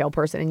very pale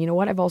person. And you know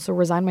what? I've also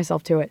resigned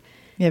myself to it.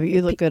 Yeah, but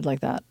you look good like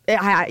that.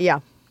 Yeah.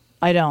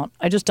 I don't.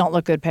 I just don't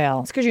look good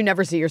pale. It's because you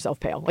never see yourself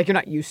pale. Like you're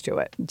not used to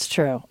it. It's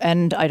true.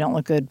 And I don't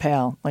look good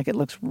pale. Like it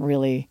looks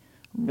really,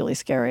 really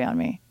scary on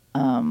me.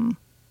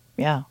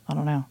 Yeah, I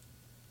don't know.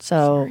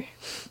 So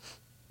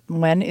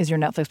when is your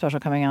Netflix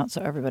special coming out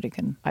so everybody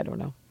can... I don't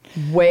know.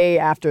 Way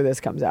after this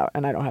comes out,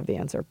 and I don't have the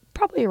answer.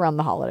 Probably around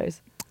the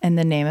holidays. And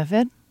the name of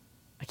it?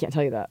 I can't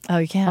tell you that. Oh,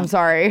 you can't? I'm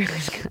sorry.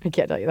 I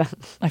can't tell you that.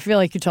 I feel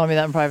like you told me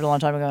that in private a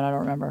long time ago and I don't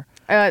remember.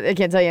 I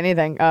can't tell you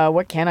anything.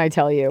 What can I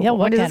tell you? Yeah,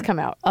 when does this come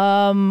out?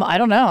 I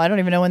don't know. I don't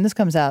even know when this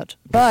comes out.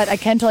 But I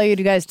can tell you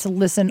guys to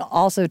listen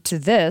also to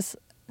this,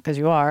 because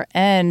you are,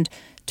 and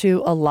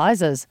to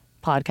Iliza's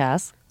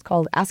podcast. It's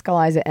called Ask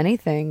Iliza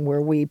Anything,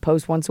 where we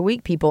post once a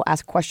week. People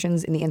ask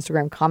questions in the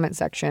Instagram comment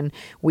section.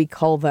 We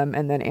call them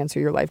and then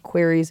answer your life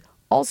queries.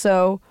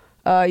 Also,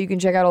 you can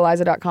check out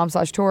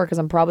iliza.com/tour because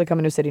I'm probably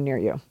coming to a city near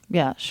you.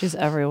 Yeah, she's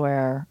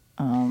everywhere.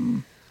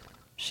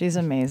 She's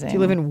amazing. If you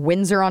live in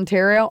Windsor,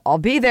 Ontario, I'll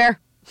be there.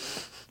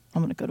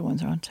 I'm going to go to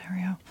Windsor,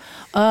 Ontario.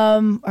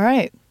 All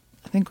right.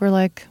 I think we're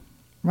like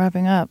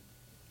wrapping up.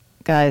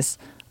 Guys,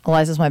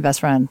 Iliza's my best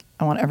friend.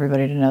 I want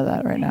everybody to know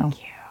that right now.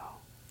 Thank you.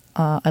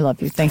 I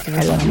love you. Thank you for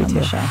being on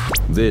the show.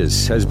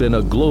 This has been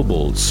a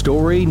Global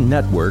Story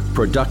Network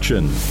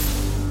production.